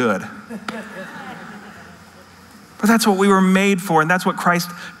really good. But that's what we were made for, and that's what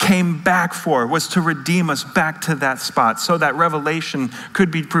Christ came back for, was to redeem us back to that spot, so that Revelation could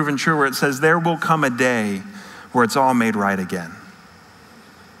be proven true, where it says there will come a day where it's all made right again.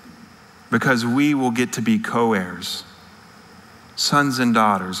 because we will get to be co-heirs, sons and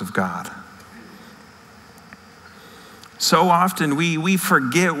daughters of God. So often we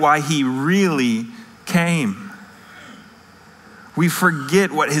forget why he really came. We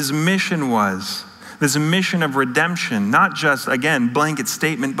forget what his mission was. This mission of redemption, not just, again, blanket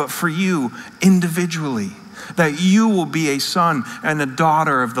statement, but for you individually, that you will be a son and a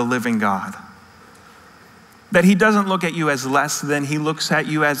daughter of the living God. That he doesn't look at you as less than, he looks at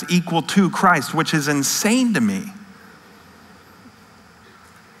you as equal to Christ, which is insane to me.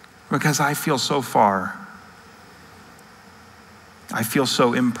 Because I feel so far. I feel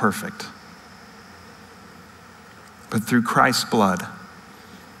so imperfect. But through Christ's blood,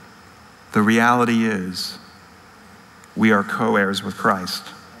 the reality is we are co-heirs with Christ.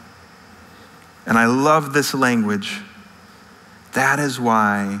 And I love this language. That is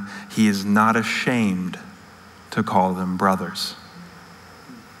why he is not ashamed to call them brothers.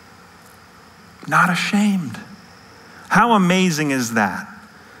 Not ashamed. How amazing is that?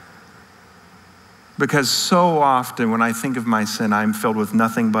 Because so often when I think of my sin, I'm filled with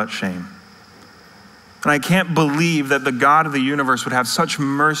nothing but shame. And I can't believe that the God of the universe would have such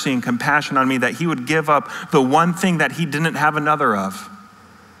mercy and compassion on me that he would give up the one thing that he didn't have another of,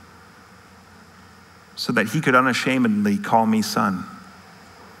 so that he could unashamedly call me son.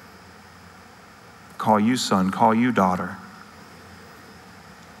 Call you son, call you daughter.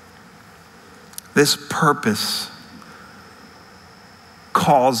 This purpose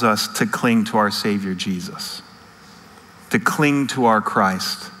calls us to cling to our Savior Jesus, to cling to our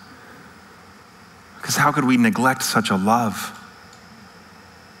Christ. Because how could we neglect such a love?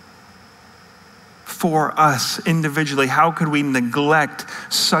 For us individually, how could we neglect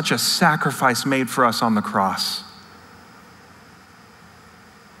such a sacrifice made for us on the cross?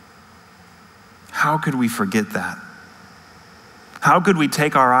 How could we forget that? How could we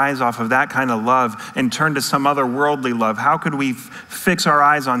take our eyes off of that kind of love and turn to some other worldly love? How could we fix our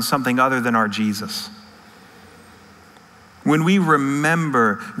eyes on something other than our Jesus? When we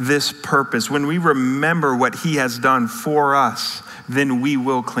remember this purpose, when we remember what he has done for us, then we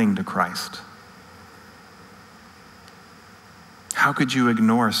will cling to Christ. How could you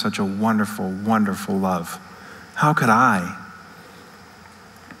ignore such a wonderful, wonderful love? How could I?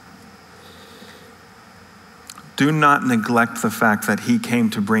 Do not neglect the fact that he came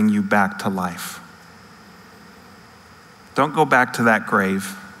to bring you back to life. Don't go back to that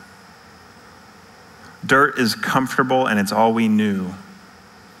grave. Dirt is comfortable and it's all we knew.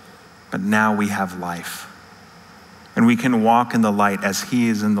 But now we have life. And we can walk in the light as he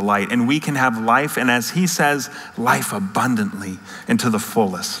is in the light. And we can have life, and as he says, life abundantly and to the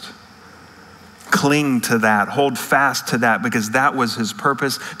fullest. Cling to that, hold fast to that, because that was his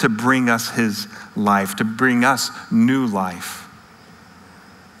purpose, to bring us his life, to bring us new life.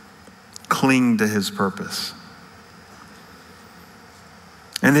 Cling to his purpose.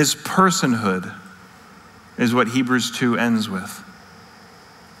 And his personhood is what Hebrews 2 ends with.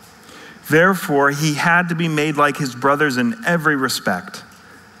 Therefore, he had to be made like his brothers in every respect,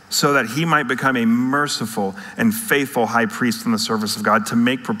 so that he might become a merciful and faithful high priest in the service of God, to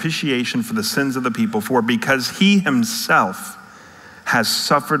make propitiation for the sins of the people. For because he himself has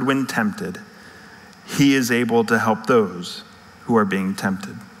suffered when tempted, he is able to help those who are being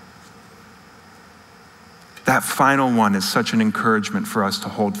tempted. That final one is such an encouragement for us to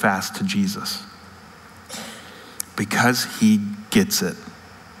hold fast to Jesus, because he gets it.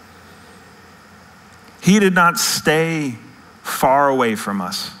 He did not stay far away from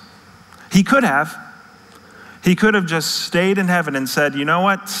us. He could have. He could have just stayed in heaven and said, you know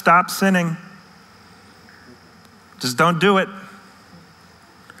what? Stop sinning. Just don't do it.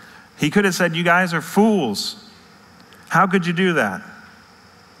 He could have said, you guys are fools. How could you do that?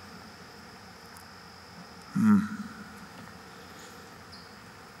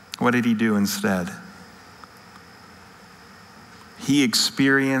 What did he do instead? He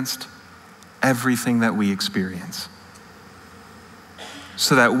experienced everything that we experience,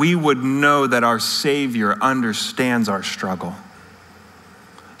 so that we would know that our Savior understands our struggle.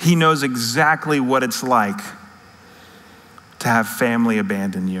 He knows exactly what it's like to have family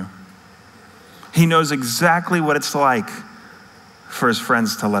abandon you. He knows exactly what it's like for his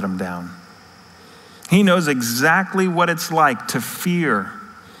friends to let him down. He knows exactly what it's like to fear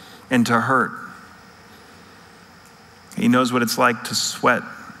and to hurt. He knows what it's like to sweat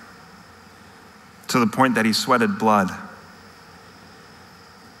to the point that he sweated blood.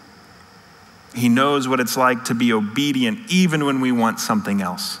 He knows what it's like to be obedient even when we want something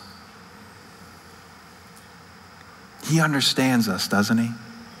else. He understands us, doesn't he?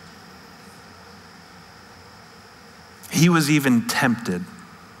 He was even tempted.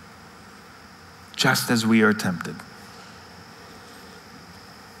 just as we are tempted.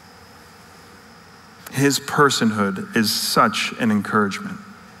 His personhood is such an encouragement.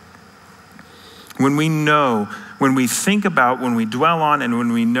 When we know, when we think about, when we dwell on, and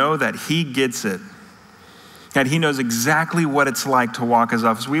when we know that he gets it, that he knows exactly what it's like to walk as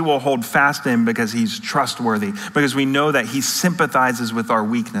us, we will hold fast to him because he's trustworthy, because we know that he sympathizes with our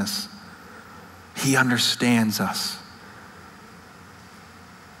weakness. He understands us.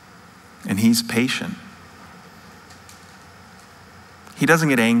 And he's patient. He doesn't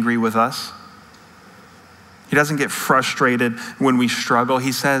get angry with us. He doesn't get frustrated when we struggle.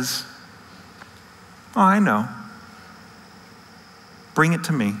 He says, oh, I know. Bring it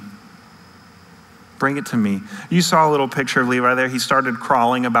to me. Bring it to me. You saw a little picture of Levi there. He started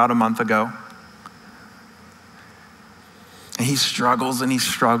crawling about a month ago. And he struggles and he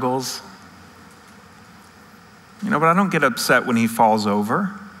struggles. But I don't get upset when he falls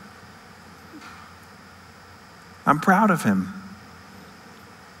over. I'm proud of him.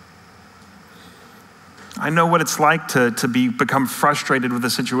 I know what it's like to become frustrated with a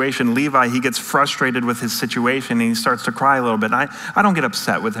situation. Levi, he gets frustrated with his situation and he starts to cry a little bit. I don't get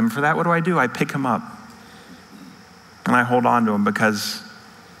upset with him for that. What do? I pick him up and I hold on to him because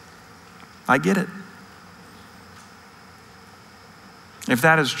I get it. If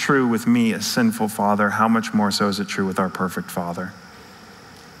that is true with me, a sinful father, how much more so is it true with our perfect Father?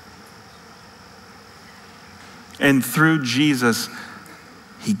 And through Jesus,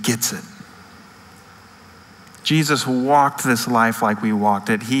 he gets it. Jesus walked this life like we walked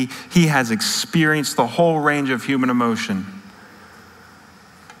it. He has experienced the whole range of human emotion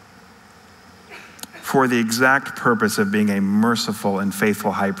for the exact purpose of being a merciful and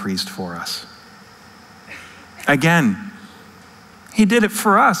faithful high priest for us. Again, he did it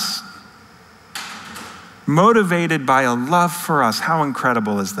for us, motivated by a love for us. How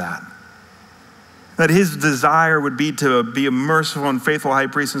incredible is that? That his desire would be to be a merciful and faithful high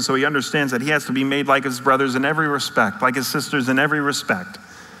priest, and so he understands that he has to be made like his brothers in every respect, like his sisters in every respect,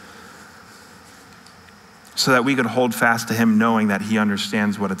 so that we could hold fast to him knowing that he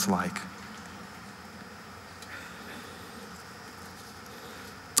understands what it's like.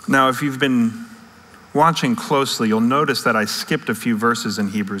 Now, if you've been watching closely, you'll notice that I skipped a few verses in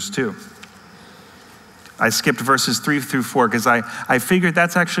Hebrews 2. I skipped verses 3 through 4 because I figured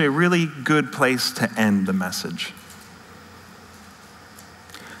that's actually a really good place to end the message.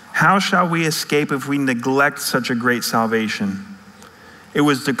 How shall we escape if we neglect such a great salvation? It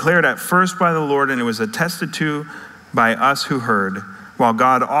was declared at first by the Lord, and it was attested to by us who heard, while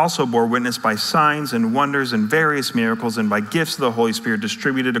God also bore witness by signs and wonders and various miracles and by gifts of the Holy Spirit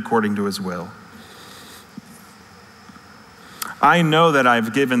distributed according to his will. I know that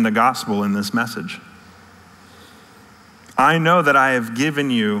I've given the gospel in this message. I know that I have given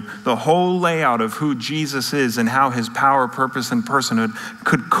you the whole layout of who Jesus is and how his power, purpose, and personhood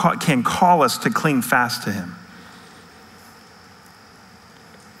can call us to cling fast to him.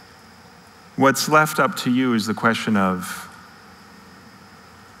 What's left up to you is the question of,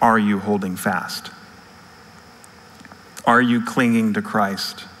 are you holding fast? Are you clinging to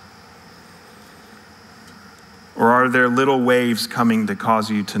Christ? Or are there little waves coming to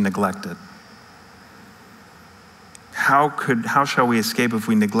cause you to neglect it? How shall we escape if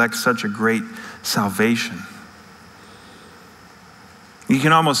we neglect such a great salvation? You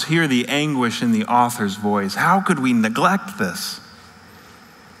can almost hear the anguish in the author's voice. How could we neglect this?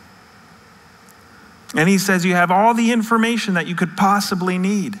 And he says you have all the information that you could possibly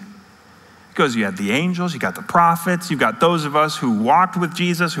need. He goes, you have the angels, you got the prophets, you've got those of us who walked with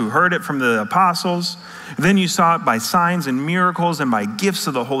Jesus, who heard it from the apostles. Then you saw it by signs and miracles and by gifts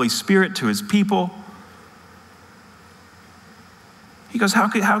of the Holy Spirit to his people. He goes, how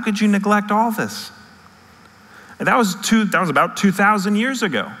could you neglect all this? And that was about 2,000 years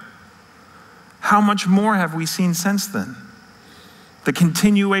ago. How much more have we seen since then? The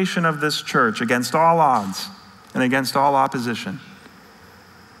continuation of this church against all odds and against all opposition.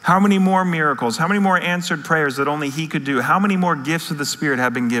 How many more miracles? How many more answered prayers that only he could do? How many more gifts of the Spirit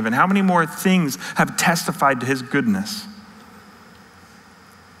have been given? How many more things have testified to his goodness?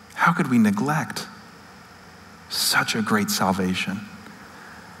 How could we neglect such a great salvation?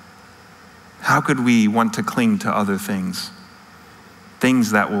 How could we want to cling to other things? Things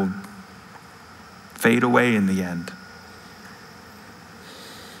that will fade away in the end.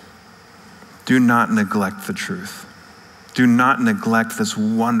 Do not neglect the truth. Do not neglect this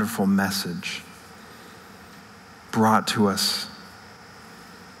wonderful message brought to us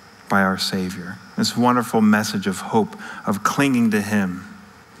by our Savior. This wonderful message of hope, of clinging to him.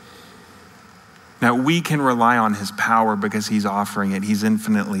 That we can rely on his power because he's offering it. He's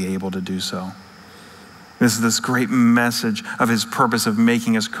infinitely able to do so. This great message of his purpose of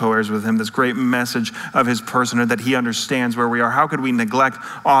making us co-heirs with him, this great message of his personhood, that he understands where we are. How could we neglect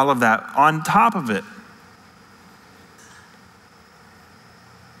all of that? On top of it,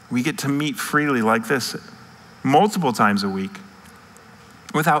 we get to meet freely like this multiple times a week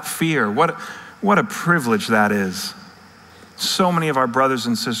without fear. What a privilege that is. So many of our brothers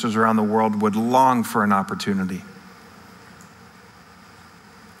and sisters around the world would long for an opportunity.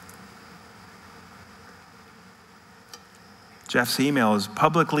 Jeff's email is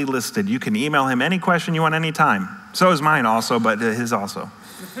publicly listed. You can email him any question you want anytime. So is mine also, but his also.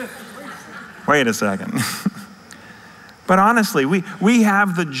 Wait a second. But honestly, we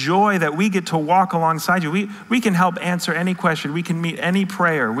have the joy that we get to walk alongside you. We can help answer any question. We can meet any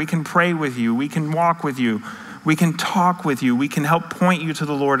prayer. We can pray with you. We can walk with you. We can talk with you. We can help point you to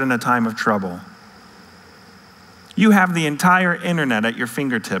the Lord in a time of trouble. You have the entire internet at your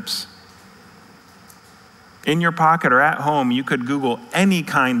fingertips. In your pocket or at home, you could Google any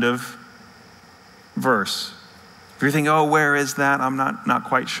kind of verse. If you're thinking, oh, where is that? I'm not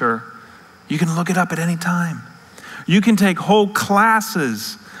quite sure. You can look it up at any time. You can take whole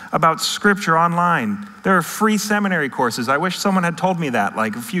classes about Scripture online. There are free seminary courses. I wish someone had told me that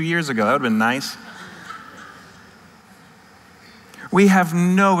like a few years ago. That would have been nice. We have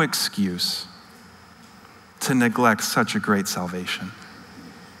no excuse to neglect such a great salvation.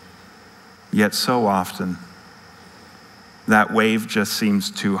 Yet so often, that wave just seems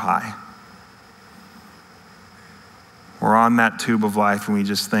too high. We're on that tube of life and we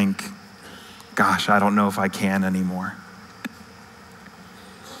just think, gosh, I don't know if I can anymore.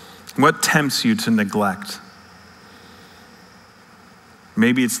 What tempts you to neglect?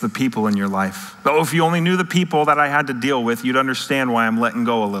 Maybe it's the people in your life. Oh, if you only knew the people that I had to deal with, you'd understand why I'm letting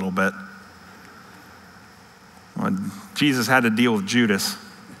go a little bit. Well, Jesus had to deal with Judas,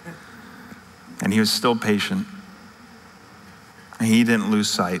 and he was still patient. And he didn't lose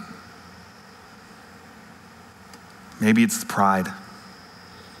sight. Maybe it's pride.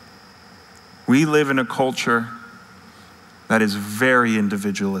 We live in a culture that is very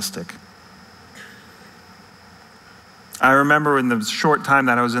individualistic. I remember in the short time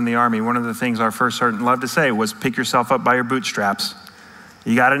that I was in the Army, one of the things our first sergeant loved to say was, pick yourself up by your bootstraps.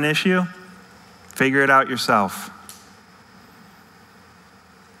 You got an issue? Figure it out yourself.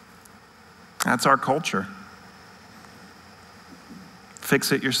 That's our culture.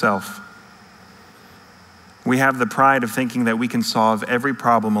 Fix it yourself. We have the pride of thinking that we can solve every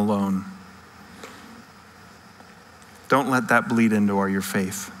problem alone. Don't let that bleed into your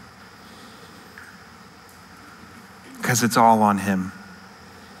faith. Because it's all on him.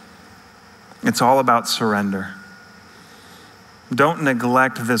 It's all about surrender. Don't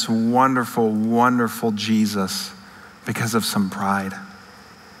neglect this wonderful, wonderful Jesus because of some pride.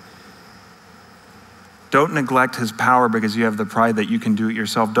 Don't neglect his power because you have the pride that you can do it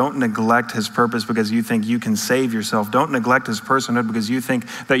yourself. Don't neglect his purpose because you think you can save yourself. Don't neglect his personhood because you think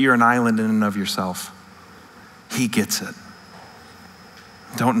that you're an island in and of yourself. He gets it.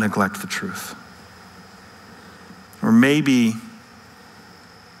 Don't neglect the truth. Or maybe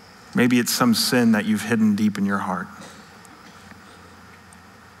it's some sin that you've hidden deep in your heart.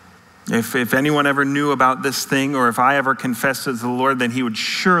 If anyone ever knew about this thing, or if I ever confessed it to the Lord, then he would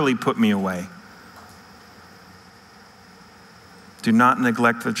surely put me away. Do not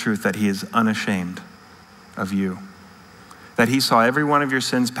neglect the truth that he is unashamed of you. That he saw every one of your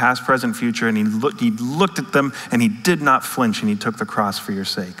sins, past, present, future, and he looked at them and he did not flinch, and he took the cross for your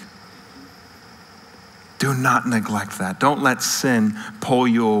sake. Do not neglect that. Don't let sin pull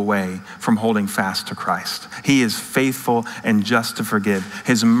you away from holding fast to Christ. He is faithful and just to forgive.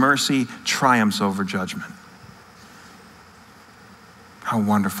 His mercy triumphs over judgment. How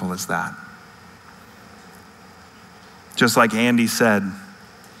wonderful is that? Just like Andy said,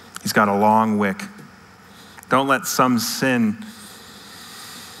 he's got a long wick. Don't let some sin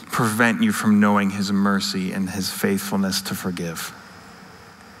prevent you from knowing his mercy and his faithfulness to forgive.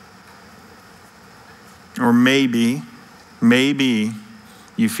 Or maybe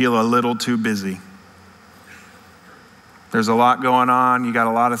you feel a little too busy. There's a lot going on. You got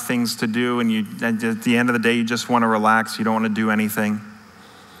a lot of things to do, and at the end of the day, you just want to relax. You don't want to do anything.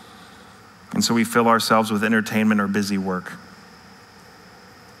 And so we fill ourselves with entertainment or busy work.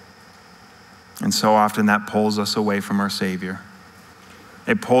 And so often that pulls us away from our Savior.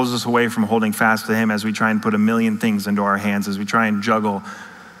 It pulls us away from holding fast to him as we try and put a million things into our hands, as we try and juggle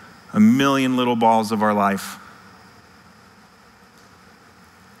a million little balls of our life.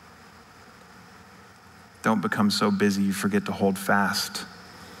 Don't become so busy you forget to hold fast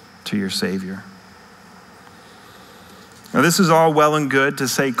to your Savior. Now, this is all well and good to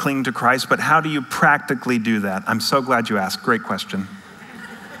say cling to Christ, but how do you practically do that? I'm so glad you asked. Great question.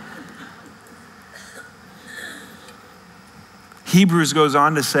 Hebrews goes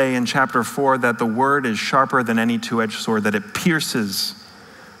on to say in chapter 4 that the word is sharper than any two-edged sword, that it pierces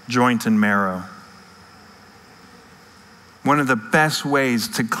joint and marrow. One of the best ways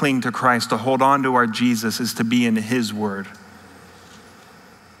to cling to Christ, to hold on to our Jesus, is to be in his word.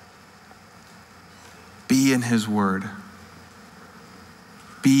 Be in his word.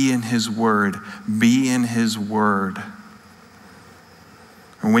 Be in his word. Be in his word.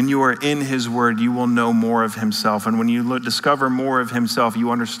 And when you are in his word, you will know more of himself. And when you discover more of himself, you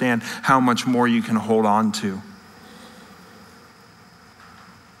understand how much more you can hold on to.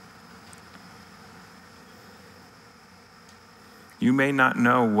 You may not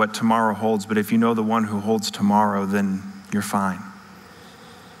know what tomorrow holds, but if you know the one who holds tomorrow, then you're fine.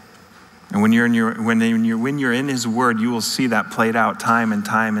 And when you're in his word, you will see that played out time and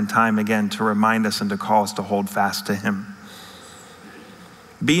time and time again to remind us and to call us to hold fast to him.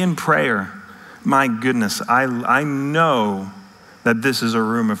 Be in prayer. My goodness, I know that this is a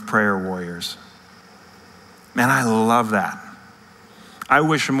room of prayer warriors. Man, I love that. I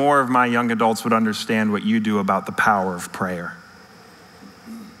wish more of my young adults would understand what you do about the power of prayer.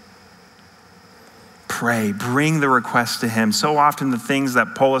 Pray, bring the request to him. So often the things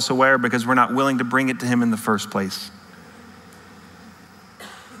that pull us away are because we're not willing to bring it to him in the first place.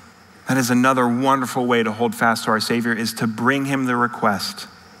 That is another wonderful way to hold fast to our Savior, is to bring him the request.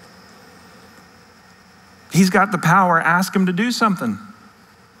 He's got the power. Ask him to do something.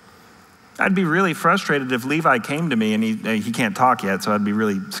 I'd be really frustrated if Levi came to me, and he can't talk yet, so I'd be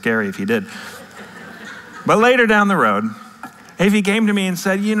really scary if he did. But later down the road, if he came to me and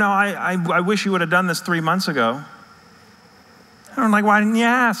said, I wish you would have done this 3 months ago. I'm like, why didn't you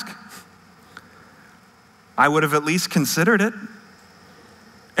ask? I would have at least considered it.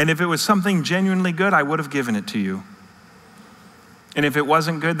 And if it was something genuinely good, I would have given it to you. And if it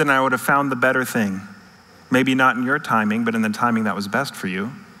wasn't good, then I would have found the better thing. Maybe not in your timing, but in the timing that was best for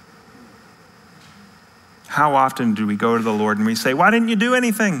you. How often do we go to the Lord and we say, why didn't you do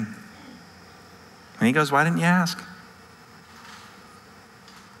anything? And he goes, why didn't you ask?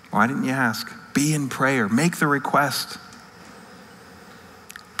 Why didn't you ask? Be in prayer. Make the request.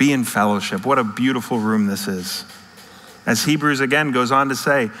 Be in fellowship. What a beautiful room this is. As Hebrews again goes on to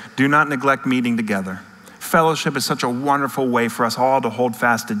say, do not neglect meeting together. Fellowship is such a wonderful way for us all to hold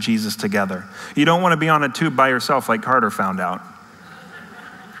fast to Jesus together. You don't want to be on a tube by yourself like Carter found out.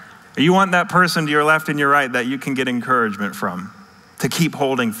 You want that person to your left and your right that you can get encouragement from, to keep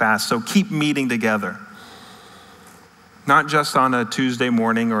holding fast. So keep meeting together. Not just on a Tuesday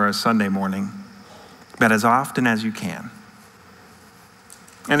morning or a Sunday morning, but as often as you can.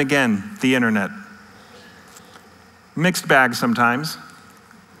 And again, the internet. Mixed bag sometimes.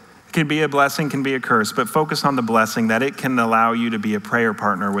 It can be a blessing, can be a curse, but focus on the blessing, that it can allow you to be a prayer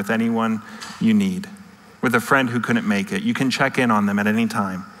partner with anyone you need, with a friend who couldn't make it. You can check in on them at any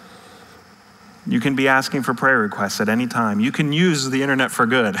time. You can be asking for prayer requests at any time. You can use the internet for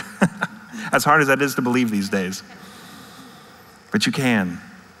good, as hard as that is to believe these days. But you can.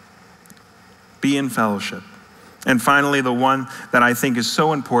 Be in fellowship. And finally, the one that I think is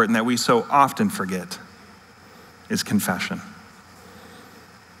so important that we so often forget is confession.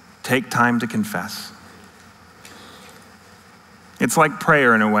 Take time to confess. It's like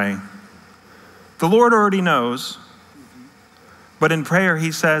prayer in a way. The Lord already knows, but in prayer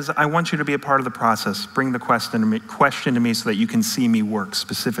he says, I want you to be a part of the process. Bring the question to me so that you can see me work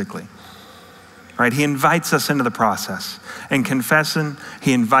specifically. Right? He invites us into the process. And confessing,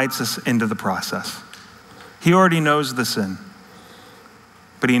 he invites us into the process. He already knows the sin,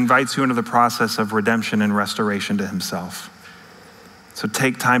 but he invites you into the process of redemption and restoration to himself. So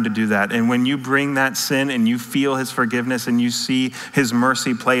take time to do that. And when you bring that sin and you feel his forgiveness and you see his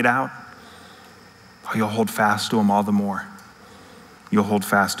mercy played out, you'll hold fast to him all the more. You'll hold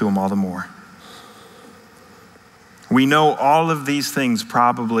fast to him all the more. We know all of these things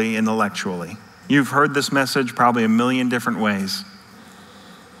probably intellectually. You've heard this message probably a million different ways.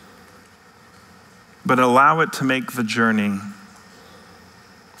 But allow it to make the journey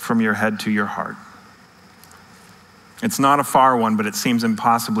from your head to your heart. It's not a far one, but it seems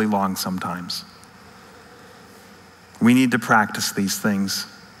impossibly long sometimes. We need to practice these things,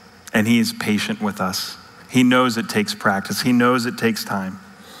 and he is patient with us. He knows it takes practice. He knows it takes time,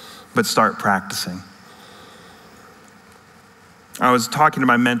 but start practicing. I was talking to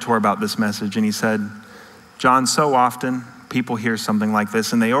my mentor about this message, and he said, John, so often people hear something like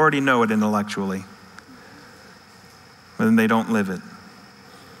this, and they already know it intellectually, but then they don't live it.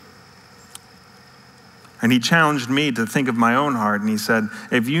 And he challenged me to think of my own heart. And he said,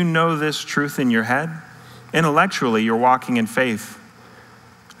 if you know this truth in your head, intellectually, you're walking in faith.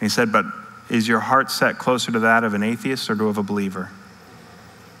 And he said, but is your heart set closer to that of an atheist or to of a believer?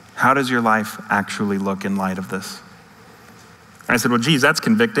 How does your life actually look in light of this? I said, well, geez, that's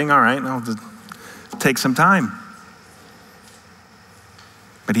convicting. All right, I'll just take some time.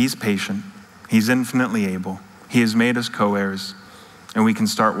 But he's patient. He's infinitely able. He has made us co-heirs, and we can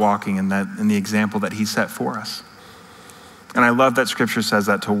start walking in the example that he set for us. And I love that scripture says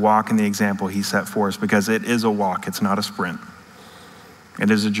that, to walk in the example he set for us, because it is a walk. It's not a sprint. It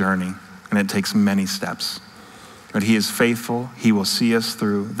is a journey, and it takes many steps. But he is faithful. He will see us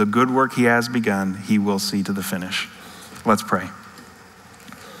through. The good work he has begun, he will see to the finish. Let's pray.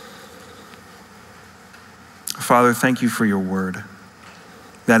 Father, thank you for your word,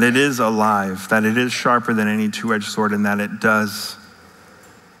 that it is alive, that it is sharper than any two-edged sword, and that it does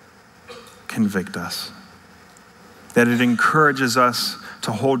convict us, that it encourages us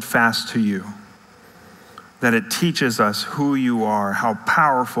to hold fast to you, that it teaches us who you are, how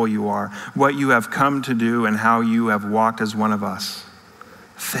powerful you are, what you have come to do, and how you have walked as one of us.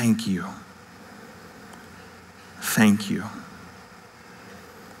 Thank you. Thank you.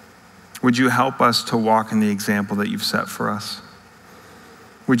 Would you help us to walk in the example that you've set for us?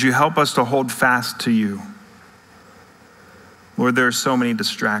 Would you help us to hold fast to you? Lord, there are so many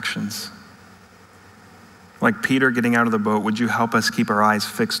distractions. Like Peter getting out of the boat, would you help us keep our eyes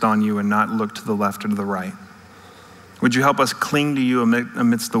fixed on you and not look to the left or to the right? Would you help us cling to you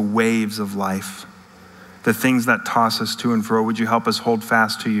amidst the waves of life, the things that toss us to and fro? Would you help us hold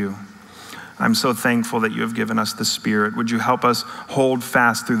fast to you? I'm so thankful that you have given us the Spirit. Would you help us hold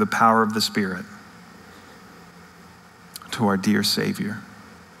fast through the power of the Spirit to our dear Savior?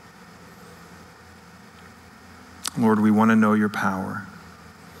 Lord, we want to know your power.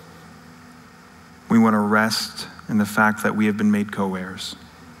 We want to rest in the fact that we have been made co-heirs.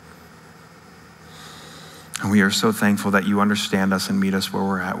 And we are so thankful that you understand us and meet us where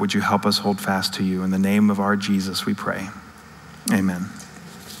we're at. Would you help us hold fast to you? In the name of our Jesus, we pray. Amen.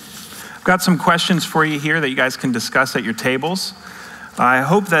 I've got some questions for you here that you guys can discuss at your tables. I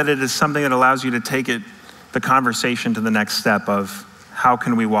hope that it is something that allows you to take the conversation to the next step of how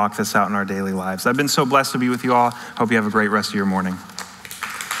can we walk this out in our daily lives. I've been so blessed to be with you all. Hope you have a great rest of your morning.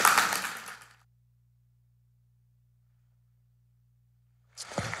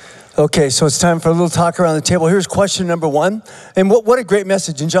 Okay, so it's time for a little talk around the table. Here's question number one. And what a great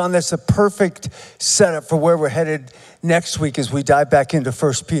message. And John, that's the perfect setup for where we're headed next week as we dive back into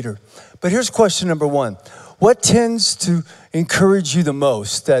 1 Peter. But here's question number one. What tends to encourage you the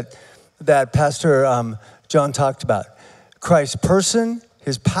most that Pastor John talked about? Christ's person,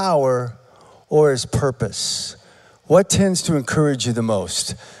 his power, or his purpose? What tends to encourage you the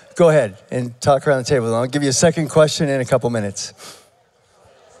most? Go ahead and talk around the table. I'll give you a second question in a couple minutes.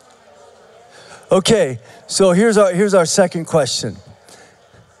 Okay, so here's our second question.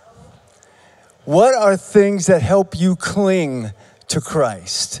 What are things that help you cling to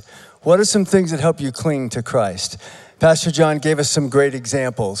Christ? What are some things that help you cling to Christ? Pastor John gave us some great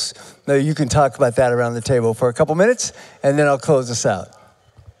examples. Now you can talk about that around the table for a couple minutes, and then I'll close us out.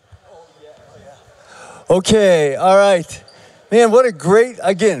 Okay, all right. Man, what a great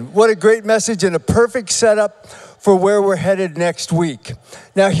message and a perfect setup for where we're headed next week.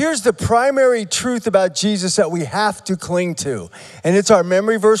 Now, here's the primary truth about Jesus that we have to cling to. And it's our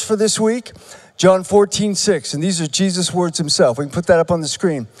memory verse for this week, John 14:6. And these are Jesus' words himself. We can put that up on the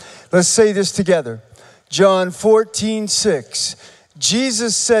screen. Let's say this together. John 14:6.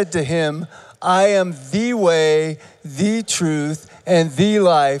 Jesus said to him, I am the way, the truth, and the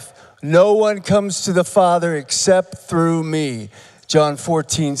life. No one comes to the Father except through me. John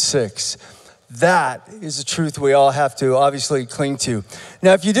 14:6. That is the truth we all have to obviously cling to.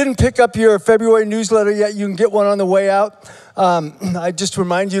 Now, if you didn't pick up your February newsletter yet, you can get one on the way out. I just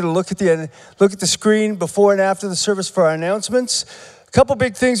remind you to look at the screen before and after the service for our announcements. A couple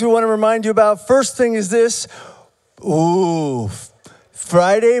big things we want to remind you about. First thing is this.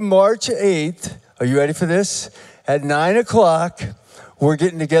 Friday, March 8th. Are you ready for this? At 9 o'clock, we're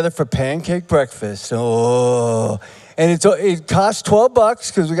getting together for pancake breakfast. And it costs $12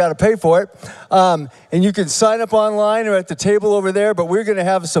 because we got to pay for it. And you can sign up online or at the table over there. But we're going to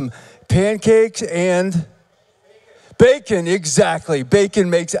have some pancakes and bacon. Exactly. Bacon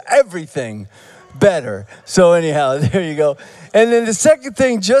makes everything better. So anyhow, there you go. And then the second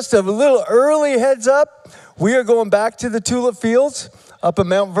thing, just a little early heads up. We are going back to the tulip fields up in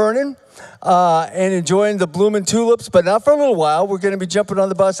Mount Vernon and enjoying the blooming tulips. But not for a little while. We're going to be jumping on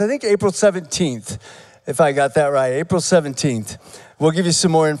the bus, I think April 17th. If I got that right, April 17th. We'll give you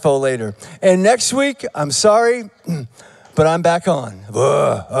some more info later. And next week, I'm sorry, but I'm back on.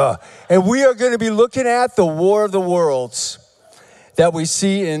 And we are going to be looking at the War of the Worlds that we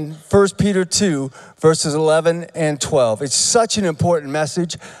see in 1 Peter 2, verses 11 and 12. It's such an important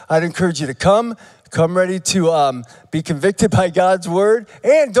message. I'd encourage you to come ready to be convicted by God's word,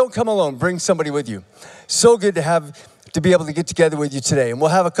 and don't come alone. Bring somebody with you. So good to be able to get together with you today. And we'll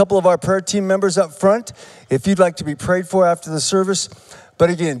have a couple of our prayer team members up front if you'd like to be prayed for after the service. But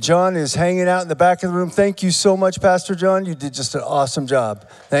again, John is hanging out in the back of the room. Thank you so much, Pastor John. You did just an awesome job.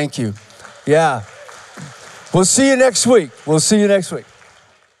 Thank you. Yeah. We'll see you next week.